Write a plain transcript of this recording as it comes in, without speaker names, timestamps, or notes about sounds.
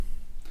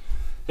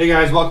Hey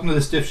guys, welcome to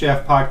the Stiff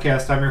Shaft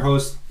Podcast. I'm your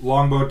host,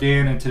 Longbow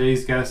Dan, and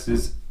today's guest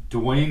is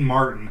Dewayne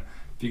Martin.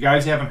 If you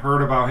guys haven't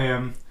heard about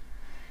him,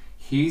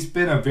 he's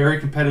been a very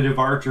competitive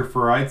archer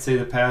for, I'd say,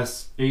 the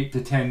past 8 to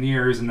 10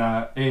 years in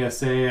the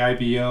ASA,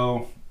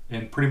 IBO,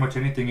 and pretty much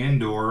anything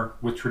indoor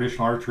with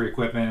traditional archery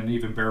equipment and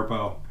even bare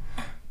bow.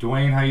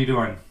 Dewayne, how you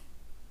doing?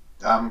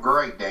 I'm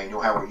great, Daniel.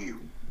 How are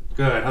you?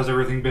 Good. How's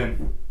everything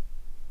been?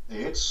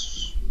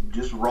 It's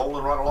just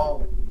rolling right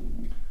along.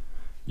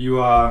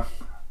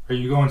 Are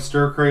you going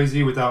stir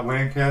crazy without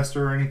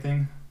Lancaster or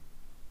anything?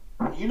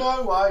 You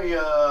know,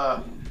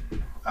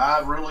 I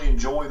really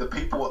enjoy the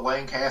people at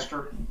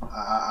Lancaster.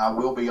 I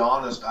will be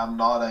honest. I'm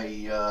not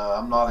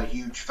a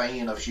huge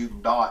fan of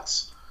shooting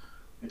dots.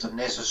 It's a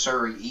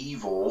necessary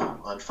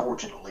evil,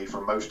 unfortunately,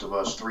 for most of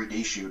us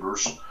 3D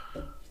shooters.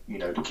 You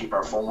know, to keep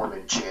our form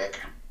in check.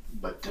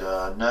 But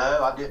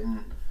no,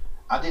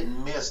 I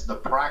didn't miss the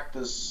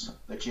practice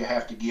that you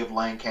have to give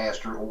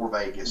Lancaster or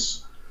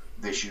Vegas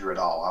this year at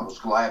all. I was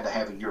glad to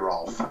have a year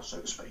off, so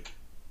to speak.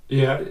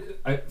 Yeah,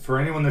 for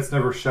anyone that's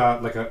never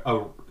shot like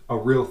a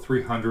real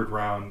 300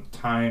 round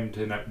timed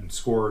and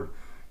scored,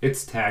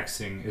 it's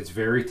taxing. It's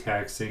very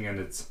taxing, and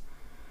it's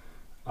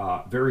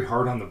very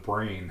hard on the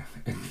brain.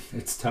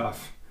 It's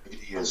tough. It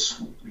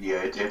is.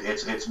 Yeah,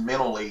 it's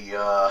mentally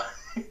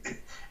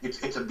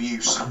it's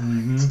abuse.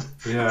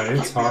 Mm-hmm. Yeah,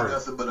 it's hard.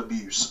 Nothing but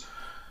abuse.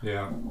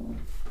 Yeah,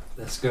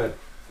 that's good.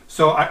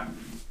 So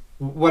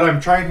what I'm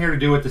trying here to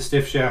do with the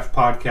Stiff Shaft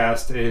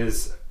Podcast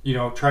is, you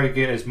know, try to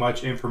get as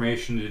much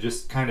information to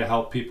just kind of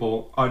help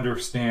people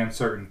understand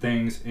certain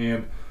things.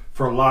 And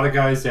for a lot of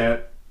guys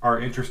that are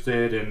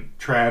interested in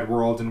trad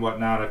world and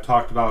whatnot, I've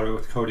talked about it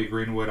with Cody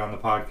Greenwood on the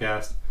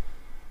podcast.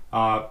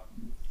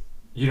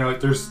 You know,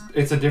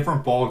 it's a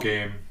different ball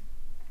game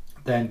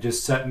than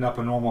just setting up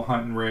a normal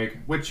hunting rig,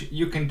 which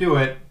you can do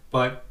it,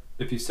 but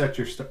if you set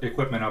your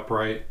equipment up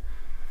right,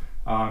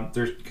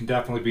 there can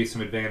definitely be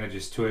some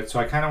advantages to it. So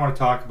I kind of want to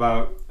talk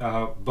about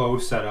bow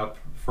setup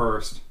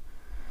first.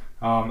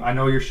 I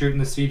know you're shooting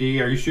the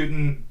CD. Are you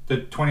shooting the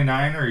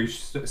 29, or are you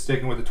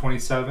sticking with the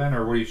 27,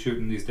 or what are you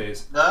shooting these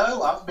days?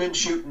 No, I've been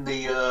shooting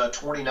the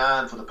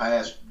 29 for the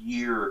past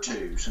year or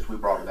two since we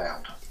brought it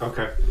out.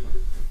 Okay.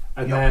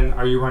 And then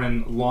are you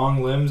running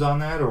long limbs on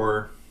that,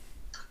 or?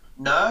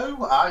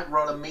 No, I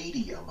run a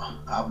medium.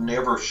 I've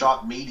never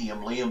shot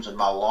medium limbs in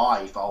my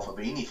life off of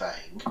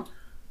anything.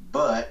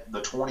 But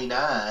the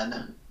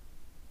 29,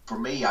 for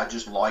me, I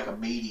just like a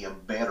medium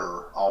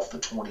better off the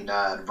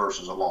 29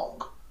 versus a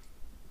long.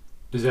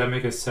 Does that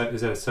make is that a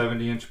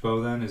 70-inch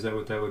bow then? Is that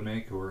what that would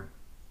make, or?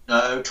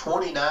 No,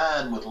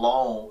 29 with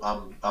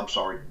long. I'm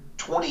sorry,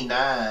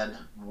 29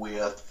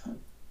 with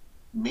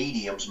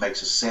mediums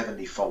makes a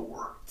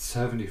 74.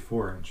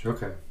 74-inch.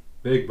 Okay,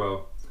 big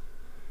bow.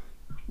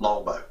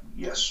 Long bow,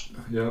 yes.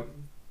 Yep.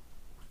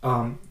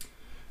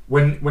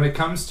 When it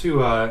comes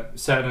to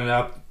setting it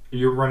up,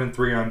 you're running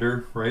 3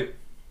 under, right?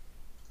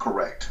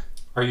 Correct.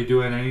 Are you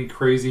doing any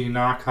crazy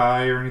knock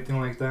high or anything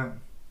like that?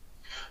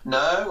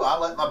 No, I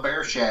let my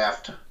bear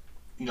shaft,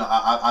 you know,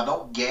 I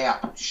don't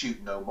gap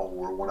shoot no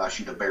more when I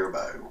shoot a bare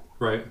bow.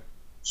 Right.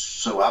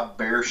 So I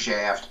bear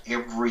shaft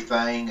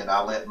everything, and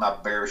I let my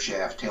bear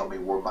shaft tell me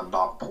where my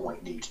knock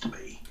point needs to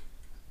be.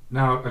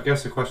 Now, I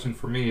guess the question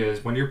for me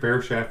is, when you're bear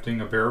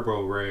shafting a bare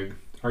bow rig,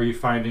 are you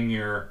finding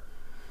your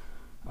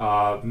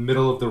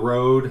middle of the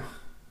road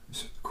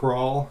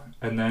crawl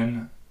and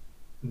then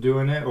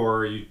doing it, or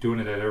are you doing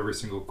it at every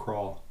single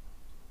crawl?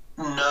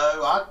 No,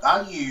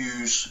 I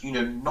use, you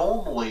know,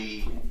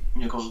 normally,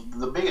 you know, because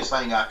the biggest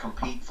thing I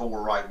compete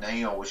for right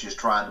now is just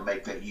trying to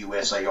make that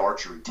USA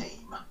archery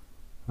team.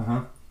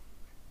 Uh-huh.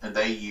 And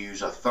they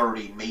use a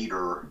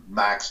 30-meter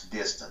max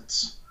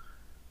distance,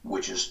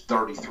 which is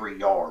 33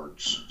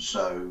 yards.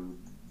 So,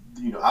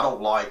 you know, I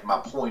don't like my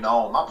point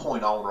on. My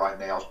point on right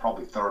now is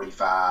probably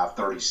 35,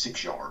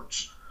 36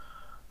 yards.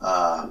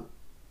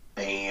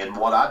 And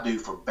what I do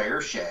for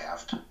bear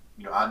shaft,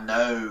 you know, I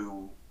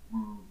know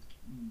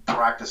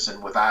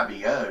practicing with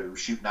IBO,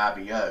 shooting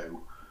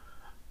IBO,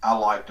 I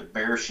like to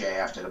bear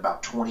shaft at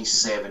about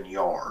 27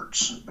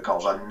 yards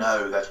because I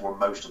know that's where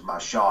most of my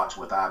shots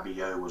with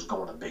IBO was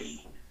going to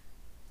be.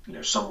 You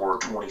know, somewhere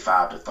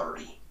 25 to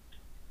 30.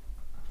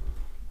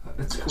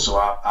 That's cool. So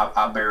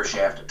I bear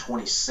shaft at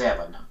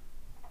 27.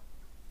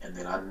 And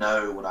then I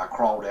know when I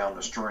crawl down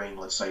the string,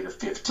 let's say to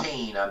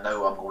 15, I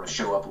know I'm going to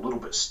show up a little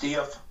bit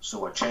stiff,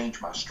 so I change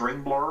my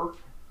string blur.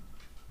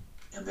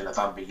 And then if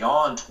I'm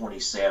beyond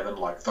 27,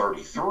 like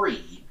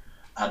 33,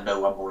 I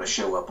know I'm going to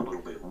show up a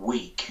little bit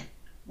weak,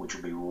 which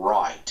will be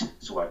right.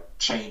 So I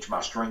change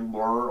my string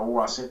blur, or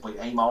I simply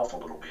aim off a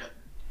little bit.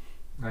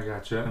 I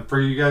gotcha. And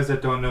for you guys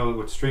that don't know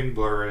what string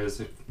blur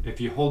is,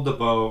 if you hold the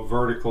bow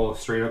vertical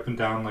straight up and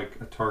down like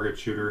a target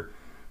shooter,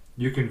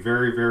 you can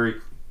very, very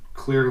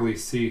clearly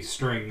see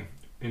string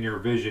in your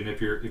vision if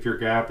you're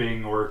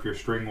gapping or if you're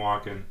string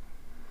walking.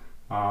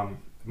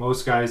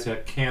 Most guys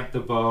that cant the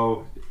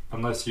bow,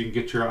 unless you can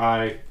get your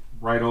eye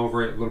right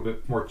over it, a little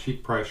bit more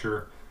cheek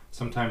pressure,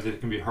 sometimes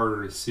it can be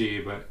harder to see.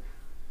 But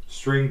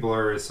string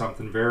blur is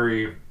something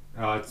very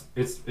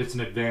It's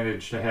an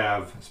advantage to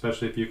have,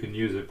 especially if you can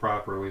use it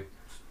properly.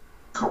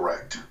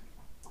 Correct.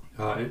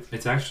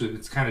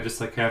 It's kind of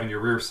just like having your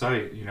rear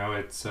sight.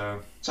 It's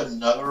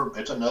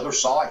another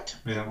sight.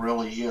 Yeah. It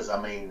really is.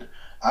 I mean,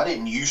 I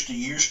didn't used to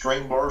use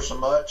string blur so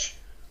much,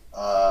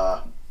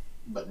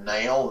 but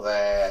now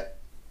that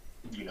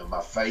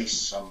my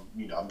face,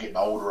 I'm getting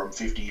older. I'm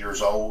 50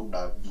 years old, and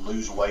I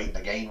lose weight and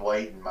I gain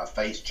weight, and my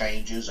face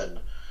changes. And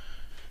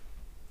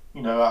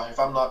if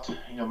I'm not,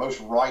 most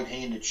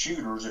right-handed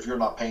shooters, if you're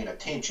not paying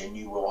attention,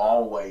 you will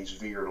always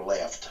veer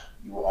left.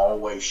 You will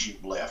always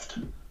shoot left.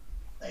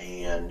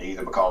 And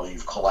either because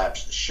you've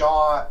collapsed the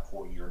shot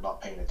or you're not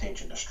paying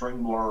attention to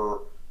string blur.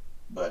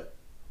 But,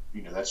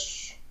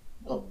 that's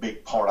a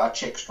big part. I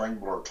check string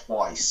blur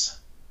twice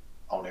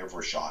on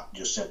every shot,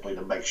 just simply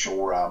to make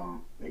sure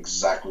I'm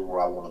exactly where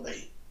I want to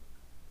be.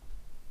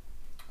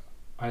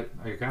 I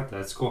got that.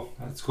 That's cool.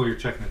 That's cool you're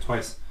checking it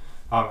twice.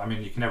 I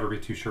mean, you can never be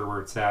too sure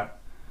where it's at.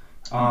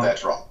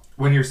 That's right.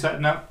 When you're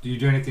setting up, do you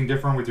do anything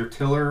different with your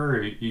tiller,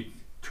 or you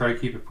try to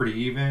keep it pretty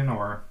even,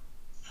 or?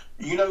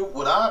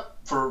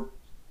 For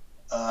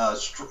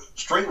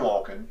string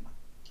walking,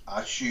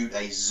 I shoot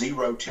a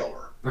 0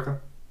 tiller. Okay.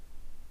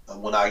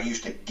 When I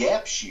used to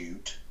gap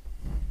shoot,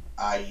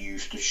 I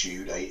used to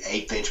shoot a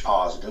 1/8 inch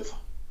positive.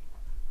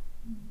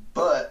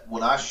 But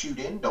when I shoot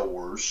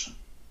indoors,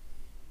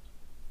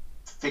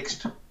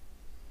 fixed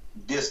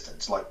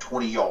distance, like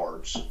 20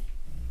 yards,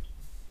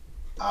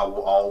 I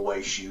will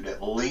always shoot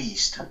at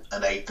least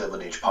an 1/8 of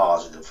an inch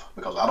positive,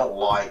 because I don't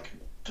like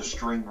to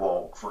string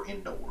walk for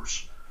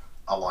indoors.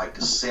 I like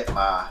to set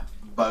my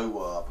bow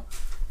up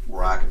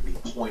where I can be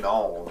point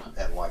on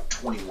at like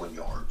 21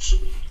 yards.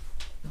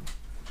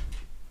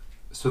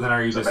 So then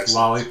are you just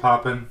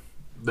lollipopping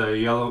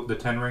the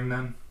 10 ring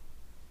then?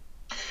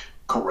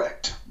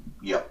 Correct.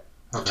 Yep.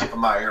 Okay. The tip of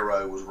my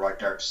arrow was right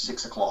there at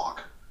 6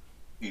 o'clock,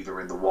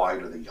 either in the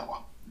white or the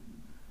yellow.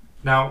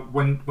 Now,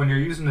 when you're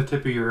using the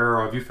tip of your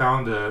arrow, have you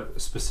found a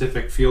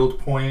specific field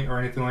point or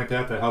anything like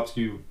that helps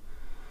you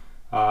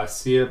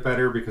see it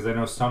better? Because I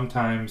know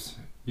sometimes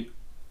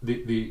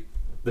the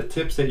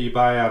tips that you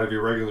buy out of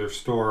your regular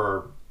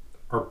store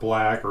are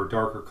black or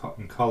darker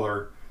in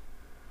color.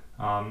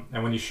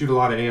 And when you shoot a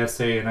lot of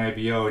ASA and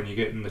IBO and you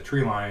get in the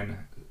tree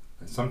line,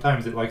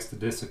 sometimes it likes to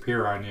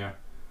disappear on you.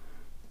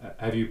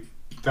 Have you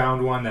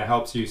found one that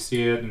helps you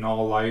see it in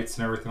all lights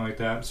and everything like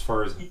that, as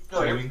far as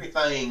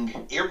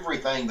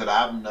everything that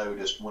I've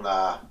noticed when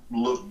I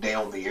look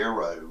down the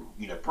arrow,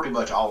 pretty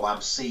much all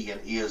I'm seeing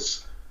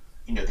is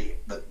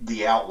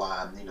the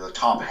outline, the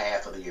top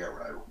half of the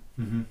arrow.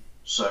 Mm-hmm.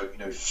 So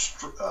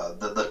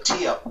the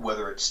tip,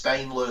 whether it's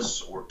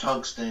stainless or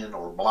tungsten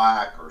or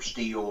black or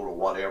steel or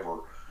whatever,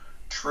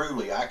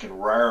 truly I can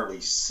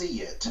rarely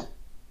see it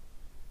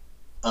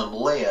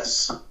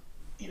unless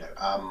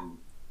I'm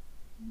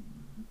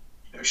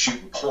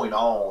shooting point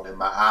on and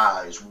my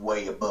eye is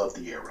way above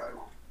the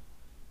arrow,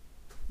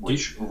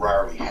 which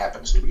rarely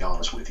happens, to be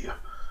honest with you.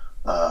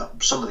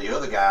 Some of the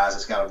other guys,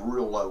 it's got a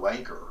real low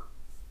anchor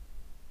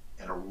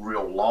and a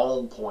real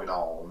long point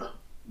on,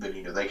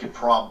 then they can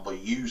probably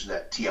use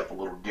that tip a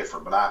little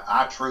different. But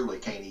I truly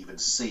can't even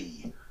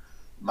see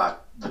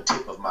the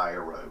tip of my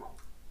arrow.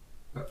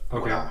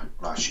 Okay.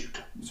 When I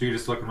shoot. So you're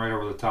just looking right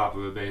over the top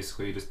of it,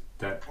 basically, just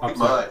that. Pretty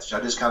much. I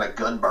just kind of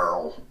gun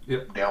barrel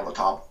down the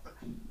top of it.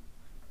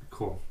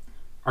 Cool.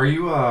 Are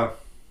you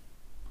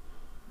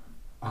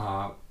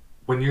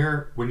when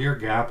you're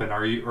gapping,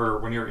 or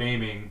when you're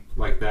aiming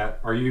like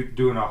that, are you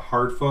doing a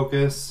hard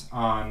focus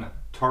on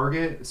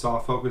target,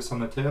 soft focus on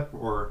the tip,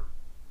 or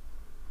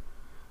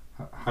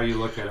how do you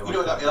look at it?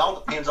 It all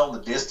depends on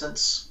the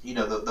distance.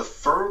 The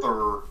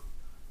further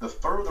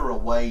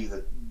away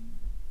that.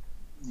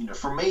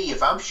 For me,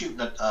 if I'm shooting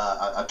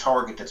a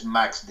target that's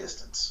max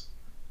distance,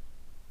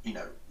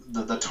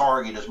 the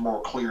target is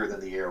more clear than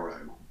the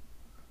arrow,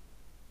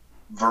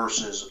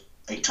 versus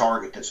a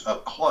target that's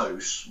up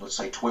close, let's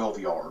say 12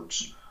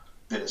 yards,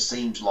 then it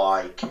seems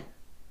like,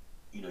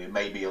 it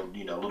may be a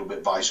little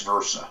bit vice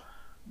versa.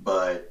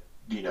 But,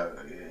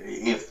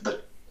 if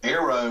the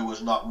arrow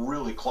is not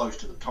really close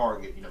to the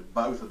target,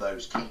 both of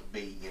those can't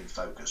be in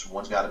focus.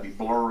 One's got to be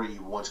blurry,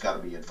 one's got to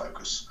be in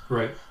focus.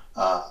 Right.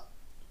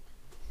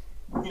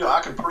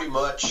 I can pretty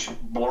much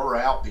blur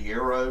out the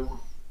arrow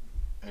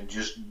and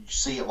just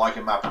see it like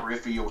in my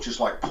peripheral,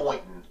 just like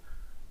pointing.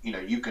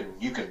 You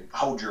can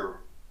hold your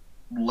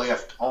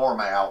left arm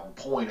out and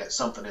point at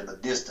something in the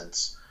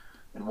distance,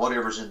 and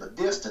whatever's in the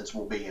distance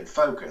will be in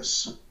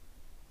focus.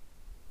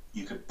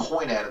 You can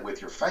point at it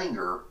with your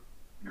finger.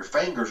 Your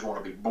finger's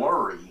going to be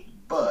blurry,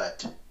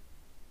 but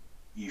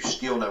you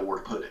still know where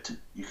to put it.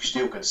 You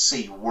still can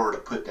see where to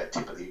put that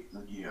tip of the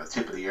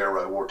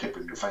arrow or tip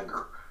of your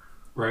finger.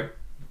 Right.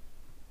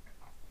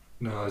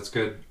 No, that's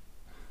good.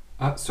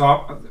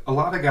 So a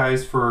lot of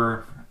guys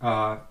for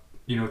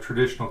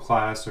traditional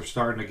class are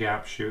starting to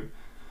gap shoot.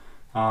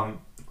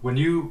 When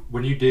you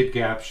did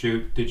gap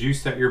shoot, did you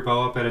set your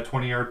bow up at a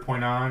 20-yard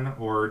point on,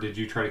 or did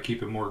you try to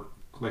keep it more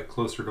like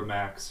closer to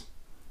max?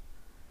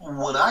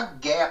 When I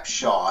gap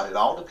shot, it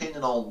all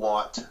depended on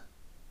what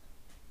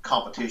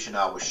competition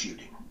I was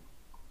shooting.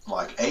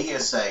 Like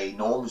ASA,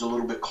 Norm's a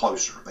little bit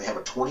closer. They have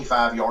a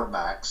 25-yard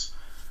max.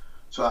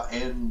 So,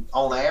 and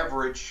on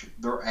average,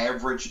 their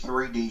average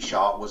 3D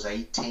shot was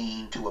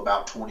 18 to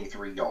about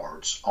 23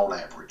 yards on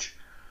average.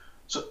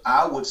 So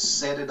I would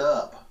set it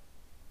up,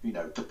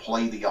 to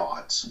play the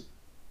odds.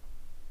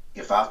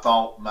 If I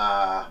thought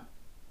my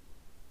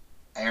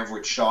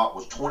average shot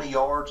was 20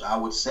 yards, I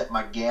would set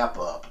my gap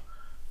up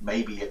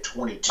maybe at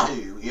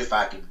 22 if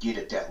I could get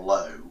it that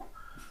low.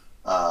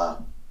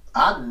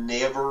 I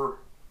never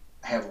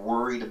have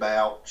worried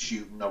about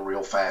shooting a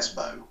real fast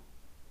bow.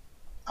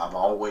 I've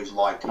always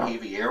liked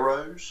heavy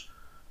arrows.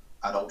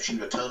 I don't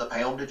shoot a ton of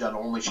poundage. I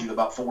normally shoot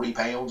about 40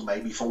 pounds,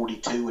 maybe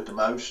 42 at the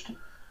most.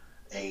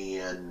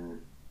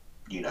 And,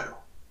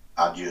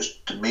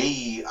 to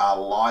me, I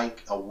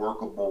like a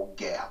workable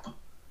gap.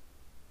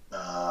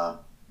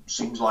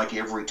 Seems like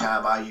every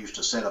time I used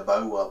to set a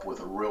bow up with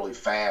a really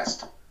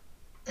fast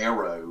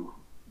arrow,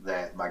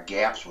 that my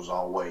gaps was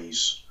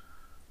always,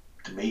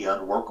 to me,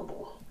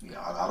 unworkable.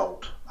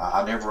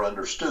 I never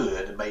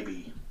understood, and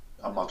maybe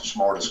I'm not the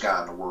smartest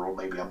guy in the world.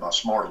 Maybe I'm not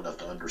smart enough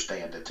to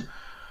understand it,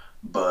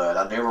 but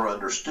I never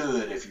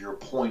understood if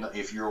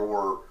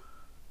your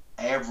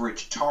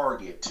average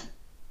target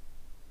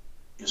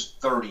is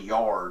 30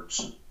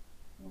 yards,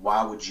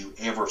 why would you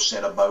ever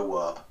set a bow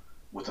up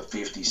with a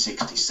 50,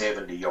 60,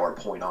 70 yard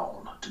point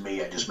on? To me,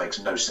 it just makes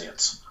no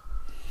sense.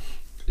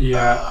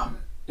 Yeah,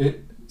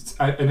 it's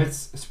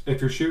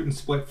if you're shooting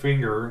split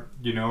finger,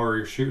 or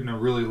you're shooting a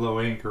really low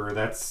anchor,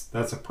 that's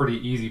a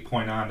pretty easy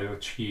point on to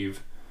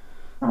achieve.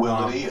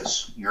 Well, it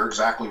is. You're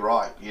exactly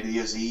right. It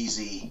is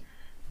easy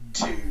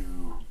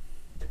to,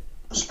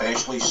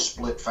 especially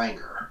split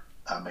finger.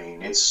 I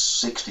mean, it's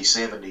 60,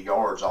 70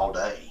 yards all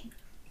day.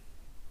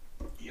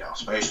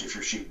 Especially if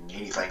you're shooting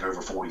anything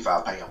over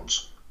 45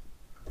 pounds.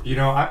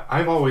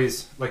 I've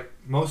always,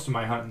 most of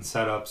my hunting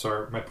setups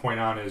are, my point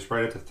on is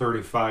right at the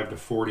 35 to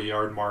 40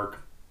 yard mark.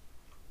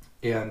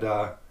 And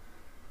I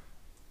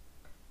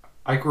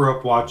grew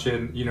up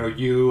watching,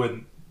 you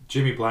and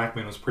Jimmy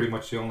Blackman was pretty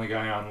much the only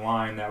guy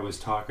online that was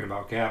talking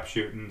about gap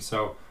shooting.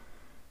 So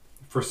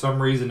for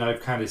some reason, I've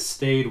kind of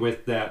stayed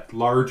with that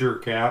larger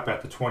gap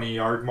at the 20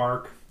 yard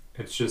mark.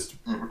 It's just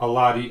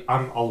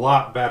I'm a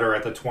lot better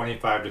at the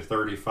 25 to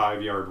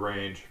 35 yard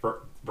range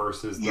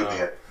versus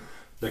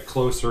the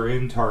closer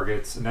in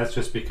targets. And that's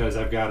just because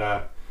I've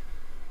got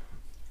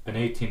an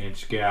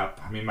 18-inch gap.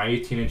 I mean, my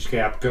 18-inch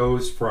gap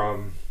goes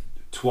from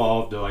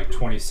 12 to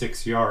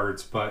 26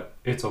 yards, but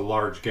it's a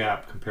large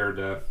gap compared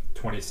to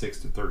 26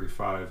 to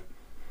 35.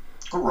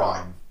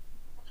 Right.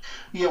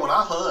 When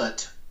I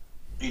hunt,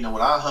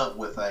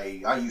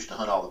 I used to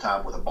hunt all the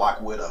time with a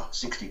Black Widow,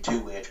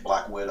 62-inch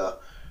Black Widow,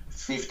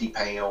 50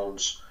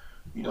 pounds,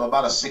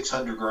 about a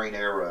 600 grain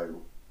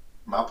arrow.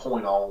 My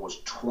point on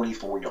was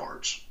 24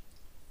 yards.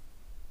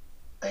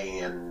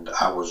 And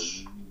I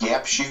was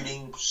gap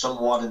shooting,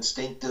 somewhat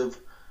instinctive.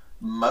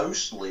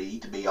 Mostly,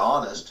 to be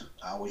honest,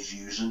 I was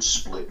using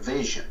split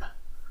vision.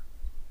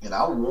 And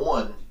I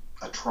won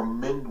a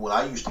tremendous, when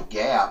I used to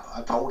gap,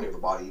 I told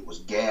everybody it was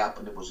gap,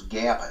 and it was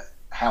gap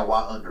how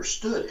I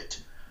understood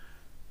it.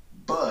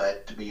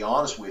 But to be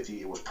honest with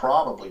you, it was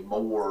probably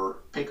more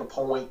pick a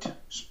point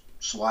 /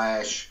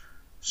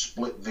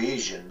 split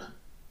vision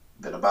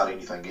than about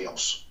anything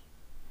else.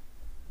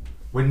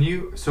 When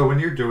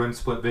you're doing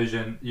split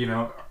vision,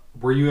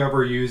 were you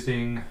ever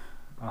using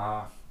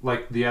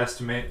the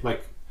estimate,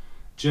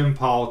 Jim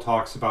Powell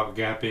talks about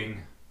gapping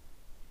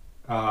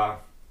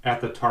at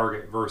the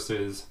target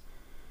versus,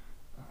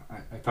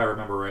 if I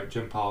remember right,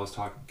 Jim Powell is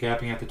talking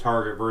gapping at the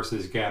target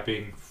versus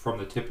gapping from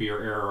the tip of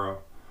your arrow.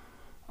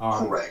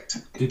 Correct.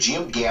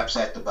 Jim gaps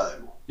at the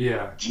bow.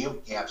 Yeah.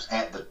 Jim gaps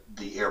at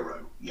the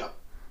arrow. Yep.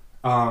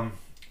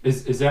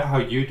 Is that how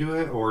you do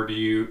it, or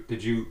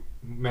did you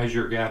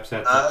measure gaps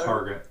at the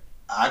target?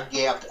 I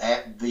gapped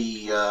at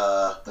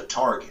the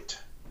target.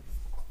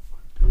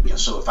 Yeah.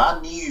 So if I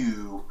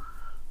knew,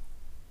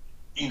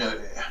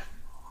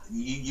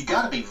 you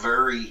got to be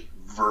very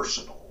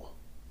versatile.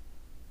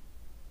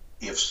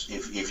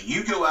 If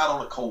you go out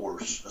on a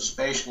course,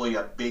 especially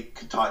a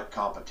big type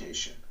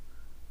competition,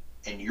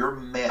 and your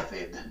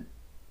method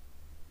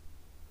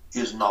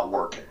is not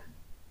working.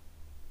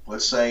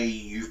 Let's say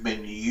you've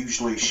been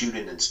usually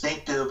shooting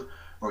instinctive,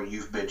 or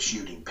you've been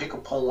shooting pick a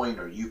point,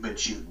 or you've been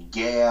shooting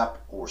gap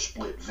or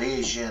split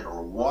vision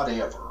or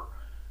whatever,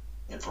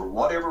 and for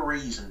whatever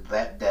reason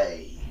that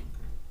day,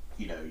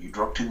 you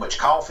drunk too much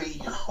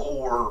coffee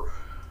or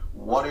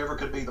whatever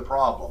could be the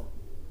problem,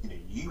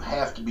 you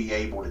have to be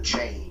able to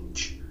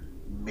change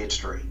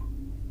midstream.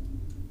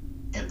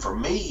 And for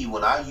me,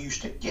 when I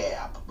used to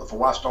gap,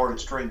 before I started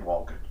stream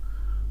walking,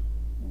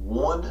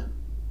 one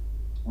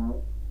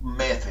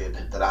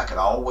method that I could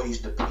always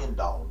depend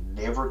on,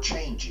 never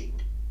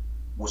changing,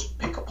 was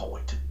pick a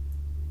point.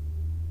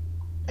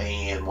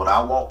 And when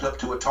I walked up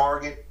to a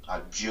target,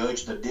 I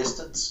judged the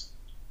distance,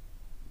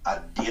 I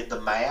did the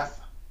math,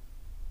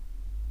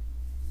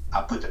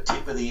 I put the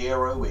tip of the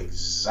arrow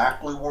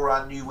exactly where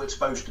I knew it's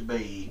supposed to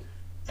be,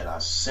 and I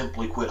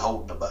simply quit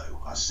holding the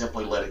bow. I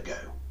simply let it go.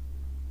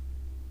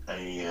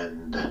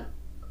 And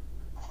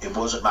it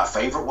wasn't my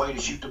favorite way to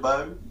shoot the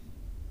bow.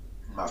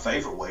 My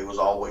favorite way was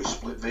always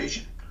split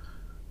vision.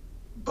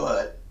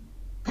 But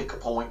pick a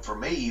point for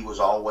me was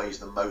always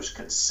the most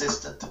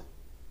consistent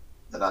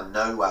that I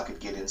know I could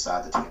get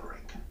inside the 10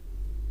 ring.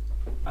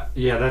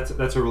 Yeah,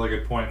 that's a really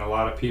good point. A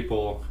lot of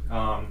people,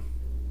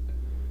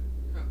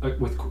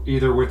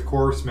 with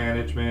course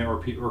management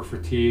or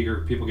fatigue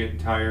or people getting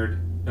tired,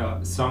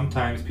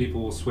 sometimes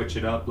people will switch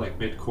it up like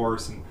mid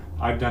course, and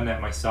I've done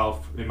that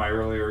myself in my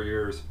earlier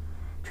years,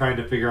 trying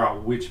to figure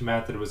out which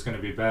method was going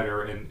to be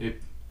better, and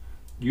it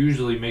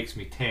usually makes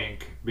me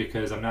tank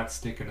because I'm not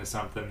sticking to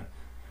something.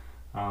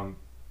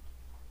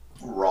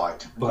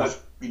 Right. But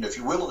if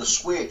you're willing to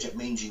switch, it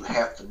means you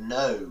have to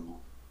know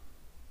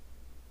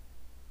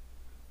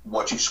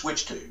what you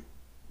switch to.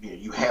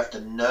 You have to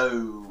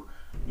know.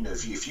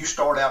 If you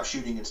start out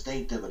shooting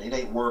instinctive and it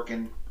ain't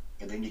working,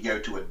 and then you go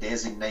to a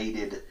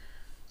designated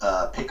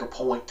pick a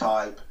point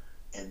type,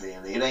 and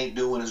then it ain't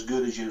doing as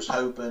good as you was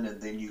hoping,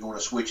 and then you're going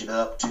to switch it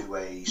up to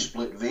a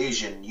split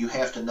vision, you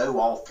have to know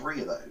all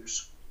three of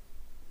those.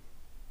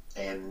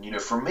 And,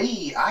 for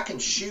me, I can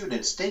shoot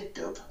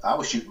instinctive. I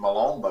was shooting my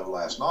longbow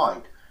last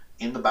night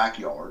in the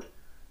backyard,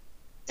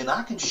 and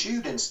I can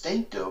shoot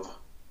instinctive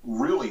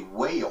really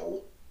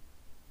well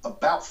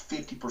about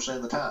 50%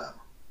 of the time.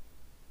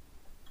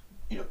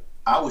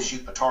 I was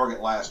shooting a target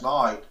last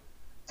night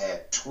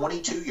at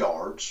 22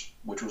 yards,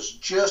 which was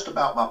just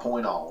about my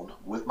point on,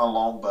 with my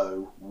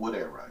longbow wood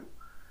arrow.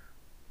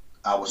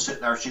 I was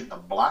sitting there shooting a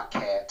black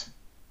cat,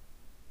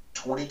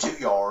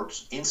 22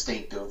 yards,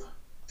 instinctive,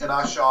 and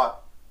I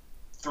shot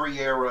 3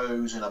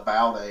 arrows in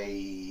about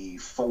a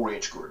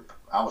 4-inch group.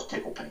 I was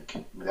tickle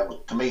pink.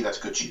 To me, that's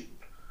good shooting.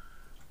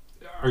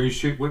 Are you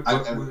shooting? What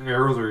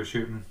arrows are you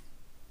shooting?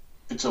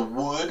 It's a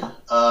wood,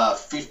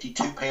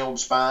 52-pound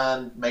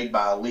spine made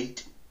by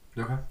Elite.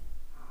 Okay.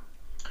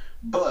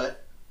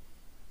 But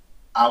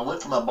I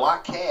went from a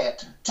black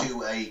cat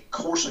to a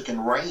Corsican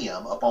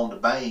ram up on the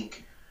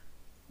bank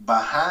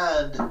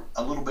behind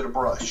a little bit of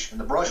brush. And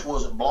the brush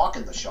wasn't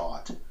blocking the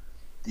shot,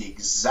 the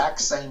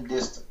exact same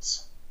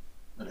distance.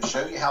 And to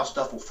show you how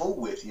stuff will fool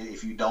with you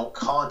if you don't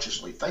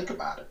consciously think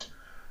about it,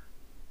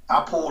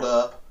 I pulled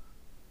up,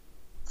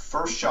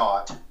 first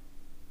shot,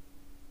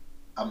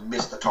 I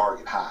missed the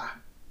target high.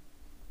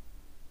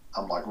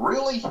 I'm like,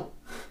 really?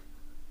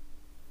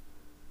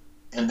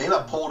 And then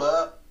I pulled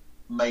up,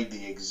 made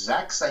the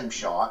exact same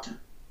shot,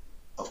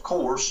 of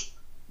course,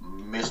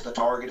 missed the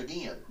target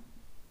again.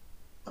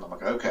 And I'm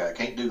like, okay, I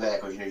can't do that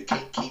because, you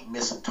can't keep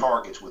missing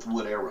targets with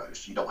wood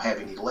arrows. You don't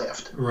have any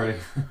left. Right.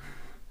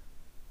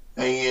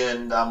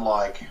 And I'm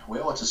like,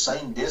 well, it's the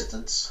same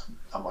distance.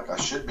 I'm like, I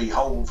should be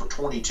holding for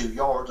 22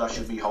 yards. I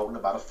should be holding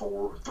about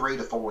a 3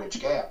 to 4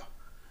 inch gap.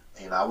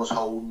 And I was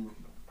holding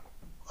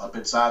up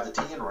inside the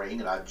 10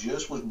 ring, and I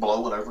just was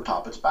blowing over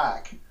top its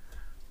back.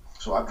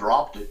 So I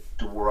dropped it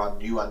to where I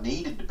knew I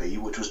needed to be,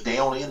 which was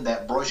down in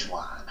that brush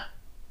line,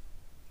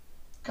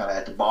 kind of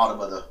at the bottom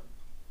of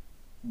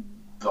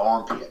the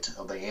armpit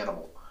of the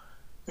animal.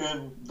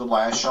 And the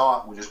last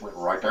shot, we just went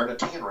right there in the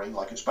 10 ring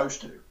like it's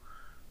supposed to.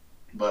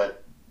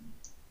 But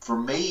for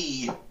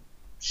me,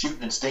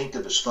 shooting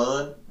instinctive is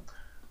fun.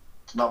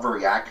 It's not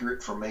very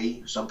accurate for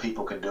me. Some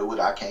people can do it.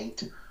 I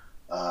can't.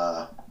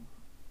 But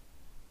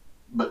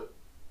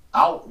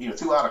I'll,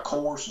 throughout a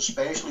course,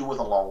 especially with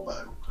a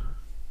longbow,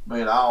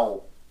 man,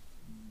 I'll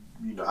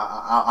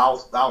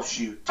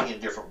shoot 10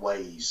 different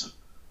ways,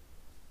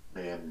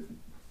 and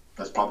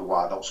that's probably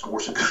why I don't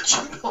score so good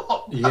shooting a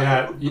longbow.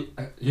 Yeah,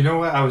 you know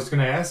what? I was going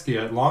to ask you.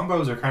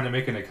 Longbows are kind of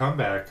making a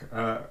comeback.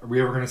 Are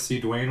we ever going to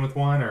see Dewayne with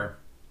one, or?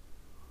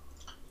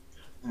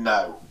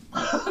 No.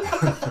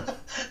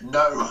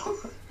 No.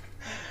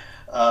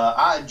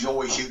 I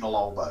enjoy shooting a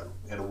longbow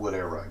and a wood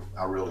arrow.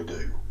 I really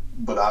do.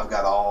 But I've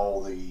got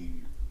all the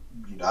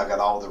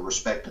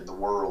respect in the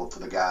world for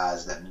the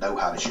guys that know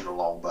how to shoot a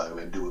longbow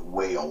and do it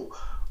well,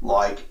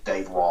 like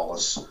Dave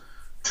Wallace,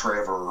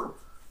 Trevor,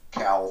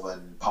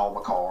 Calvin, Paul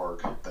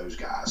McCarg, those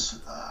guys.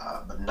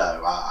 But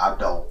no, I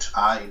don't.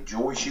 I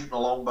enjoy shooting a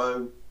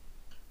longbow,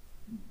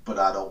 but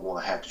I don't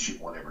want to have to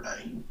shoot one every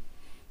day.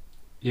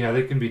 Yeah,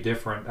 they can be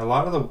different. A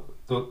lot of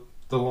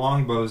the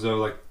longbows, though,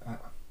 like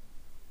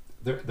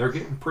they're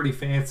getting pretty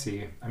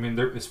fancy. I mean,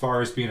 they're, as far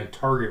as being a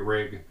target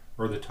rig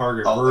or the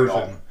target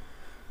version.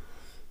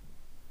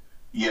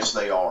 Yes,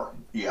 they are.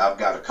 Yeah, I've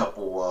got a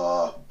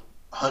couple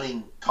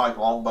hunting type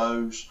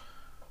longbows,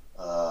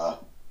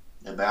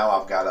 and now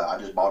I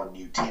just bought a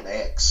new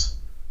 10X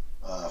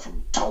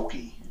from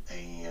Tolkien,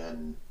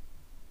 and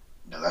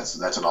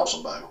that's an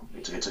awesome bow.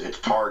 It's a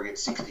target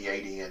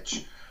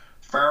 68-inch,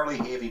 fairly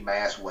heavy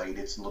mass weight.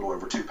 It's a little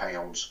over 2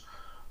 pounds.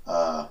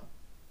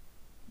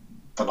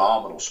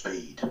 Phenomenal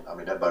speed. I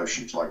mean, that bow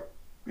shoots like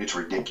it's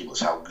ridiculous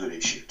how good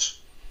it shoots.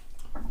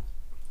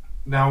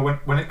 Now,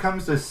 when it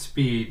comes to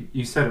speed,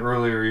 you said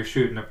earlier you're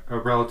shooting a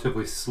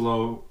relatively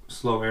slow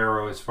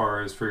arrow as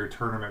far as for your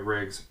tournament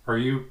rigs. Are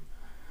you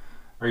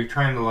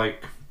trying to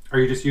are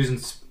you just using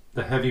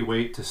the heavy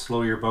weight to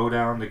slow your bow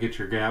down to get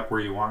your gap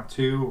where you want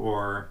to,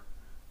 or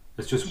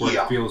it's just where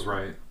it feels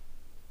right?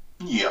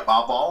 Yeah,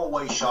 I've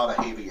always shot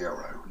a heavy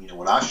arrow.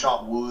 When I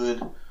shot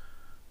wood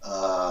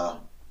uh,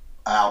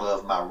 out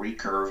of my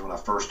recurves when I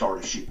first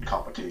started shooting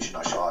competition,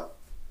 I shot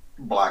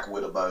black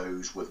widow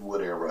bows with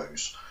wood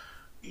arrows.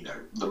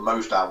 The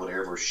most I would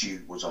ever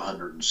shoot was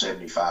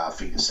 175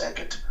 feet a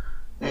second.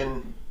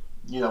 And,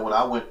 when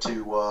I went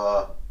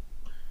to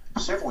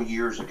several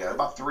years ago,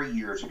 about 3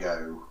 years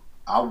ago,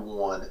 I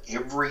won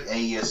every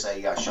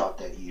ASA I shot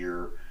that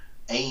year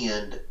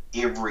and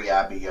every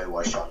IBO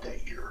I shot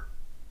that year.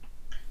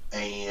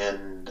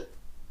 And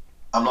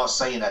I'm not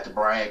saying that to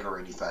brag or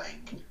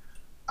anything.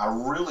 I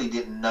really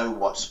didn't know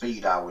what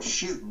speed I was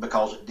shooting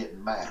because it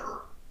didn't matter.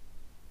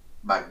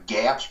 My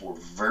gaps were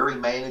very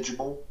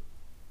manageable.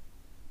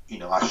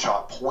 I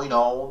shot point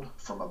on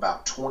from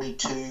about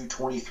 22,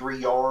 23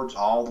 yards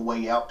all the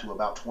way out to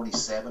about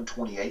 27,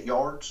 28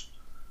 yards.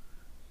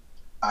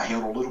 I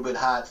held a little bit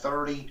high at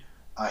 30.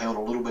 I held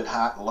a little bit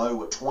high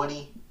low at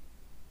 20.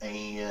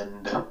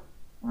 And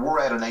we're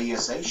at an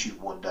ASA shoot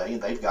one day,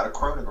 and they've got a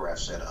chronograph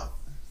set up.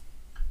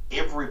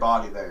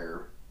 Everybody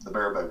there, the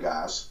barebow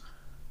guys,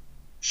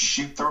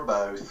 shoot their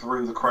bow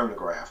through the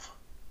chronograph.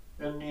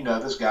 And,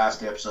 this guy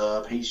steps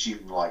up. He's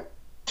shooting like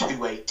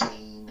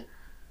 218.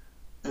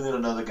 And then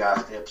another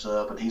guy steps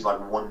up, and he's like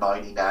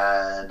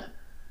 199.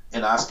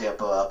 And I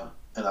step up,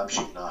 and I'm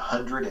shooting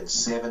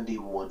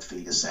 171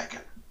 feet a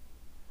second.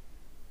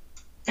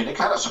 And it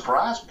kind of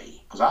surprised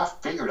me because I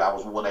figured I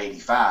was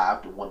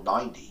 185 to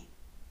 190.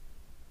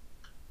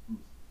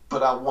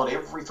 But I won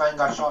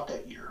everything I shot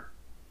that year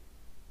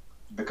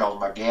because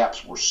my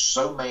gaps were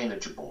so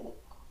manageable.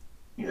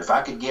 If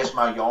I could guess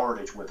my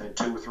yardage within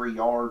 2 or 3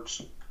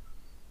 yards,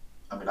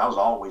 I was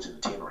always in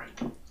the 10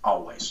 ring.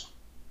 Always.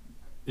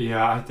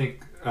 Yeah, I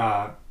think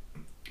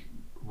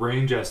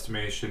range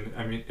estimation,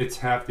 it's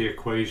half the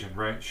equation,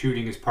 right?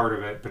 Shooting is part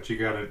of it, but you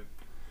got to,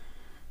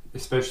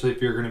 especially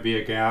if you're going to be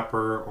a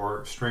gapper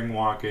or string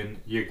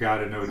walking, you got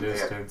to know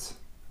distance.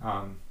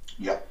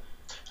 Yeah.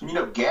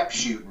 And gap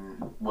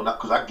shooting,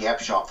 because I gap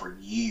shot for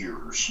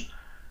years,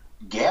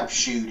 gap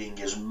shooting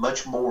is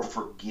much more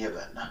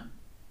forgiven,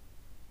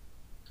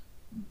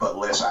 but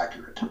less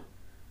accurate.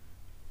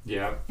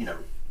 Yeah.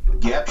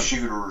 Gap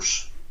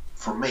shooters,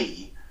 for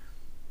me,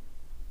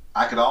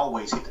 I could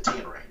always hit the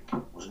 10 ring.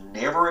 It was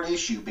never an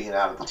issue being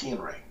out of the 10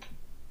 ring.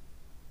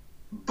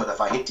 But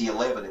if I hit the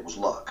 11, it was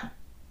luck.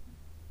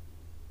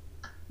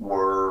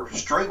 Where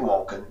string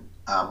walking,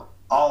 I'm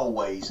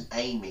always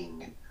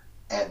aiming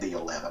at the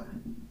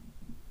 11.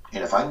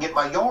 And if I can get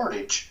my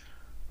yardage,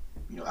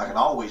 I can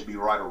always be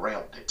right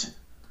around it.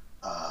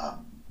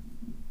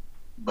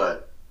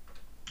 But,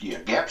 yeah,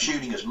 gap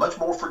shooting is much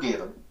more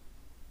forgiving.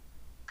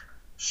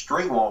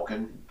 String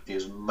walking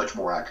is much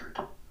more accurate.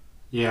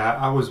 Yeah,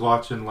 I was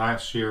watching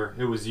last year.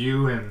 It was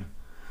you and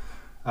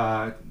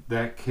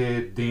that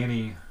kid,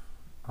 Danny.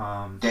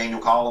 Daniel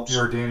Collins.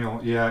 Or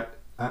Daniel, yeah.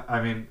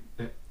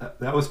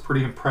 That was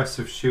pretty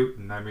impressive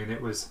shooting.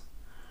 It was...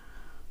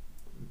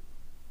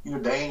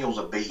 Daniel's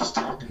a beast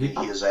to be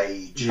his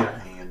age. Yeah.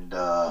 And,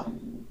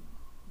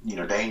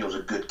 Daniel's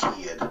a good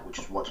kid, which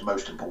is what's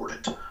most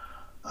important.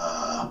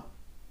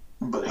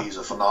 But he's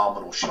a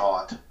phenomenal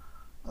shot.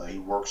 He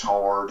works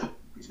hard.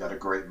 He's got a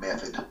great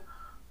method.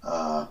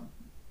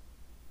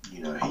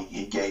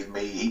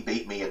 He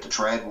beat me at the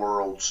Trad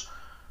Worlds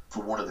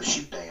for one of the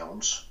shoot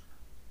downs.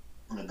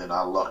 And then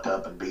I lucked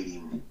up and beat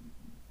him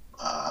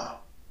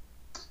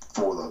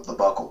for the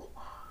buckle.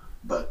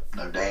 But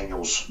no,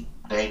 Daniel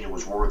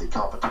was worthy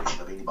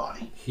competition of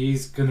anybody.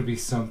 He's going to be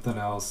something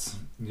else,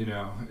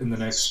 in the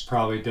next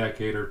probably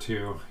decade or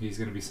two. He's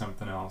going to be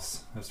something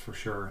else, that's for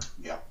sure.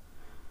 Yeah.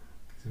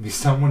 He's going to be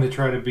someone to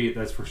try to beat,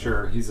 that's for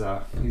sure. He's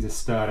a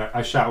stud.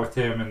 I shot with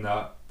him in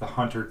the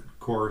Hunter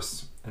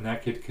course, and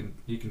that kid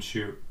can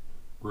shoot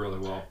really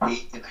well. He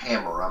can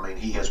hammer.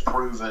 He has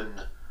proven,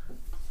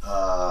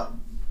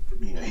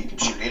 he can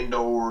shoot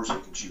indoors, he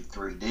can shoot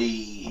 3D,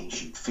 he can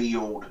shoot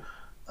field.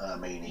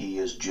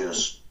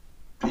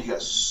 He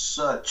got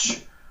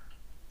such,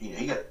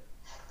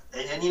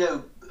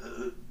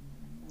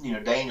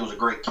 Daniel's a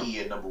great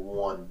kid, number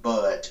one,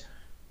 but,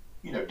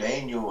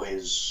 Daniel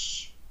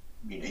he's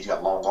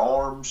got long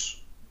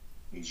arms,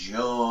 he's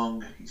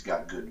young, he's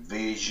got good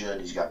vision,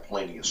 he's got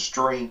plenty of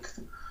strength,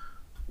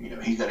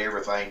 he's got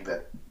everything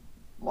that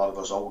a lot of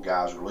us old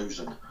guys are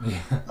losing.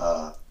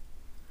 Yeah.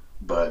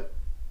 But,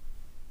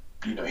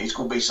 he's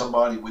going to be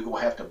somebody we're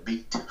going to have to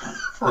beat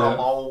for a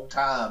long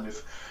time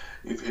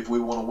if we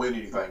want to win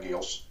anything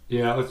else.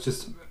 Yeah, let's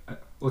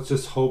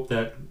just hope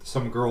that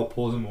some girl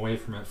pulls him away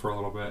from it for a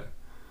little bit.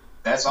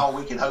 That's all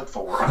we can hope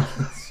for.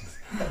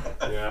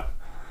 Yeah.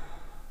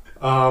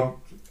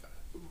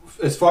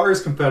 As far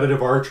as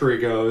competitive archery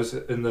goes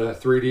in the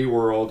 3D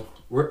world,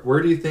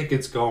 where do you think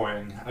it's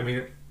going?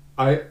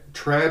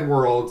 Trad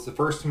Worlds, the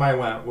first time I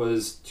went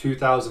was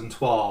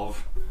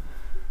 2012.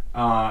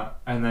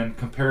 And then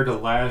compared to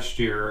last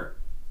year,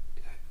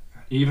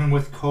 even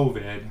with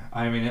COVID,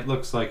 it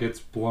looks like it's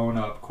blown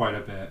up quite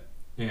a bit.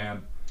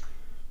 And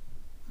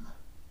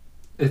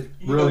it's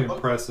really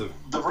impressive.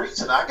 The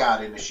reason I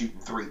got into shooting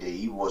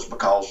 3D was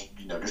because,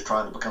 just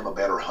trying to become a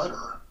better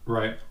hunter.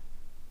 Right.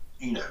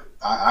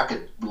 I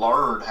could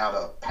learn how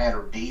to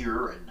pattern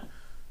deer and,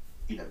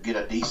 get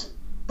a decent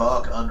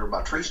buck under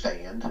my tree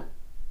stand,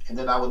 and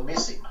then I would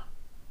miss him.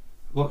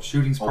 Well,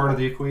 shooting's part of Or,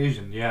 the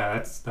equation. Yeah,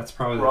 that's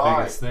probably the right.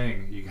 biggest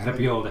thing. You got to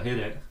be able to hit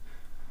it.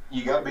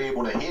 You got to be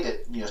able to hit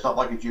it. It's not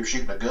like if you're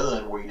shooting a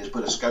gun where you just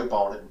put a scope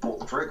on it and pull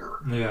the trigger.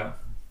 Yeah.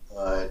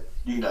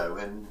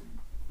 And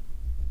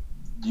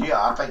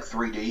yeah, I think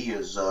 3D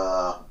is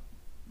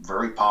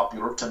very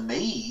popular. To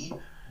me,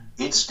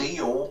 it's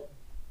still,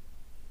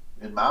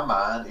 in my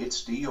mind, it's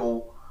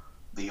still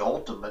the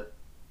ultimate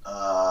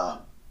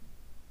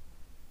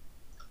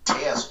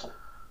test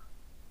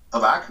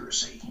of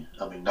accuracy.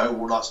 I mean, no,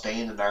 we're not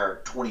standing there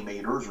at 20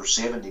 meters or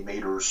 70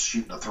 meters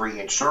shooting a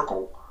 3-inch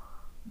circle,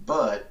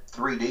 but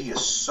 3D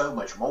is so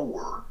much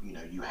more.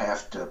 You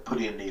have to put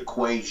in the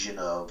equation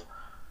of,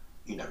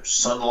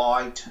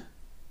 sunlight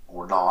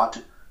or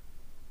not,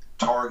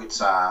 target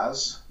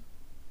size.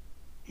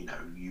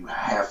 You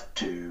have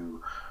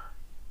to,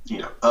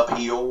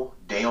 uphill,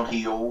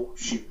 downhill,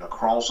 shooting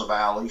across a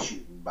valley,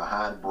 shooting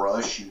behind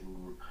brush,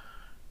 shooting,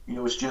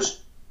 it's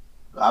just,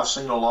 I've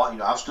seen a lot.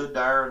 I've stood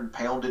there and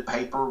pounded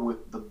paper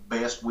with the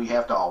best we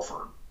have to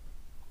offer.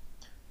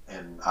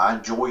 And I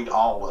enjoyed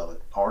all of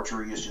it.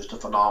 Archery is just a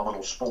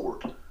phenomenal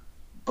sport.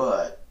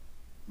 But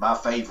my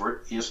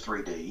favorite is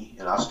 3D,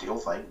 and I still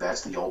think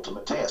that's the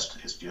ultimate test.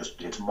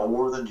 It's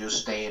more than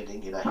just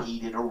standing in a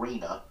heated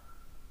arena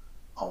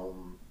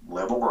on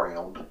level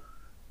ground,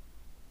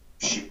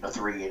 shooting a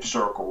 3-inch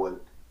circle at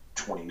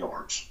 20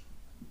 yards.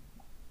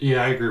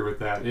 Yeah, I agree with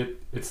that.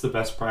 It's the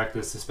best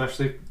practice,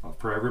 especially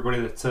for everybody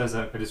that says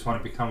I just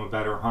want to become a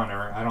better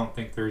hunter. I don't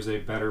think there's a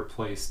better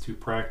place to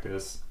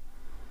practice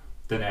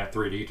than at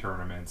 3D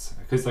tournaments.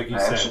 Because like you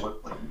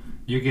Absolutely. said,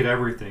 you get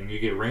everything. You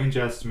get range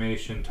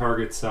estimation,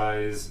 target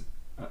size.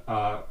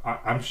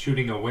 I'm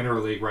shooting a winter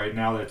league right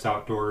now that's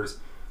outdoors.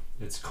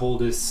 It's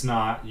cold as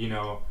snot,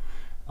 You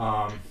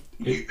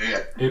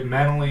bet. it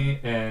mentally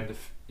and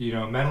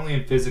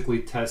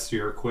physically tests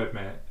your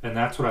equipment, and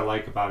that's what I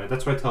like about it.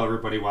 That's why I tell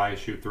everybody why I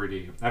shoot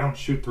 3D. I don't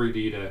shoot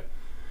 3D to,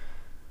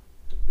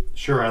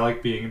 sure, I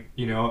like being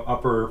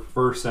upper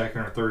first,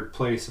 second, or third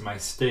place in my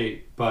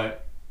state,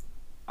 but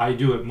I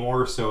do it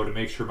more so to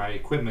make sure my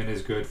equipment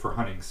is good for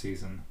hunting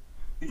season.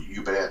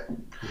 You bet.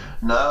 Yeah.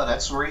 No,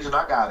 that's the reason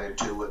I got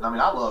into it. I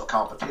mean, I love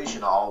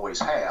competition. I always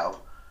have,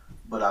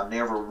 but I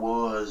never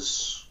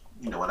was,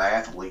 an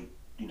athlete,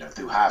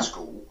 through high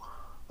school.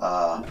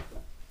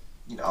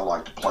 I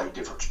like to play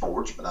different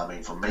sports, but I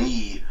mean, for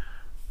me,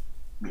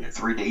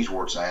 3D's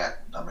where it's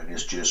at. I mean,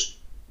 it's just,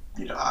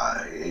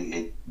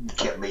 it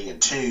kept me in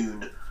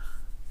tune.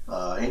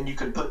 And you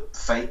can put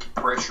fake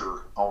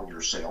pressure on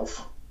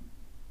yourself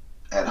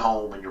at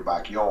home in your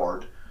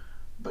backyard,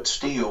 but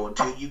still,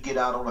 until you get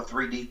out on a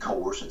 3D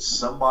course that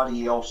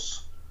somebody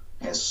else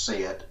has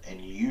set and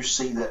you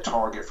see that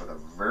target for the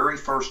very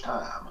first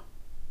time,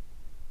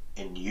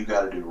 and you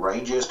got to do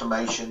range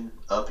estimation,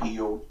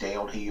 uphill,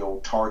 downhill,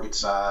 target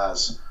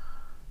size.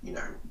 A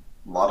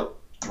lot of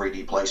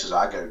 3D places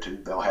I go to,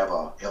 they'll have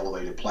a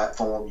elevated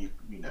platform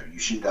you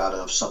shoot out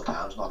of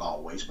sometimes, not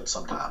always, but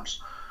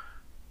sometimes.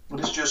 But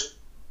it's just,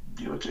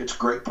 it's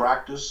great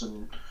practice,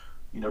 and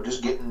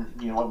just getting,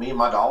 like me and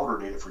my daughter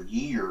did it for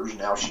years.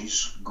 Now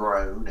she's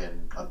grown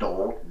and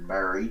adult and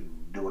married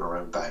and doing her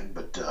own thing.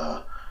 But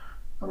I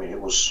mean,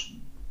 it was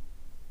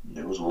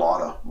a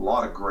lot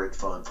of great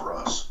fun for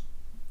us.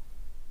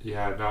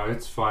 Yeah, no,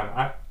 it's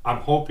fun. I'm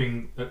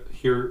hoping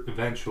here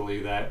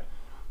eventually that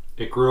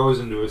it grows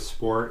into a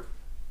sport.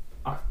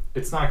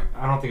 It's not.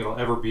 I don't think it'll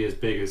ever be as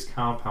big as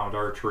compound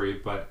archery,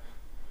 but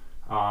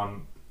I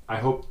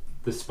hope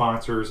the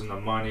sponsors and the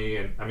money,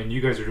 and I mean,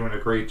 you guys are doing a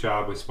great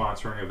job with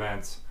sponsoring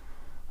events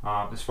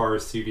as far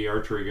as CD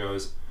archery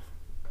goes.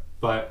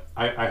 But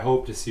I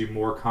hope to see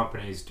more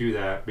companies do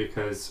that,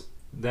 because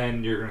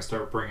then you're going to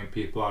start bringing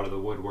people out of the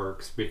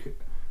woodworks.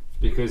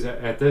 Because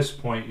at this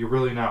point, you're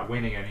really not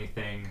winning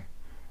anything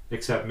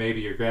except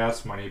maybe your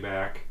gas money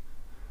back.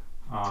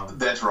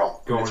 That's right.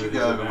 Going If to you these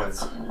go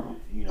events. and,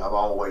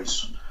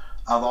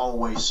 I've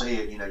always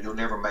said, you'll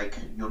never make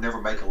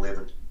a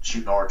living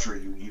shooting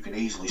archery. You can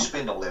easily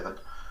spend a living,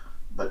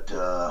 but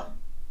the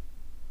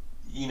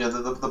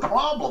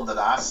problem that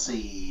I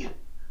see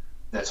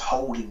that's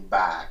holding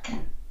back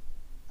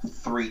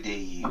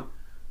 3D,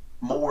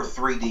 more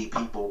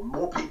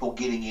people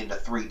getting into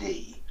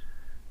 3D,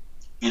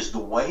 is the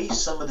way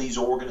some of these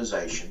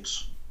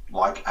organizations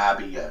like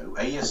IBO,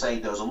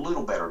 ASA does a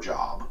little better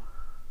job.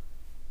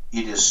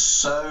 It is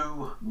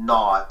so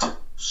not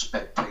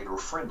spectator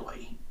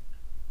friendly.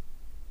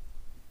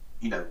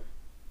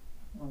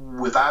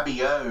 With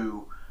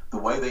IBO, the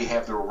way they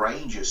have their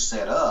ranges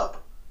set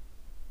up,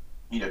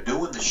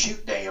 doing the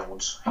shoot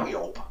downs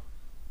help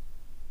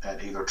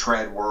at either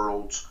Trad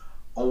Worlds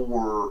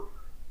or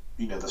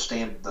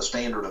the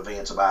standard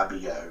events of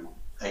IBO,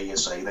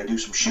 ASA. They do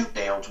some shoot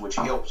downs, which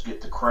helps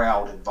get the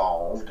crowd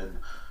involved and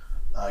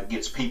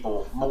gets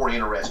people more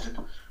interested.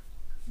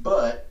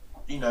 But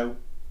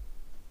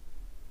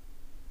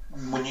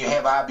when you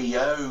have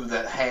IBO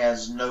that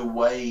has no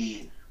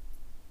way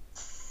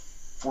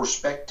for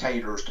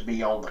spectators to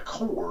be on the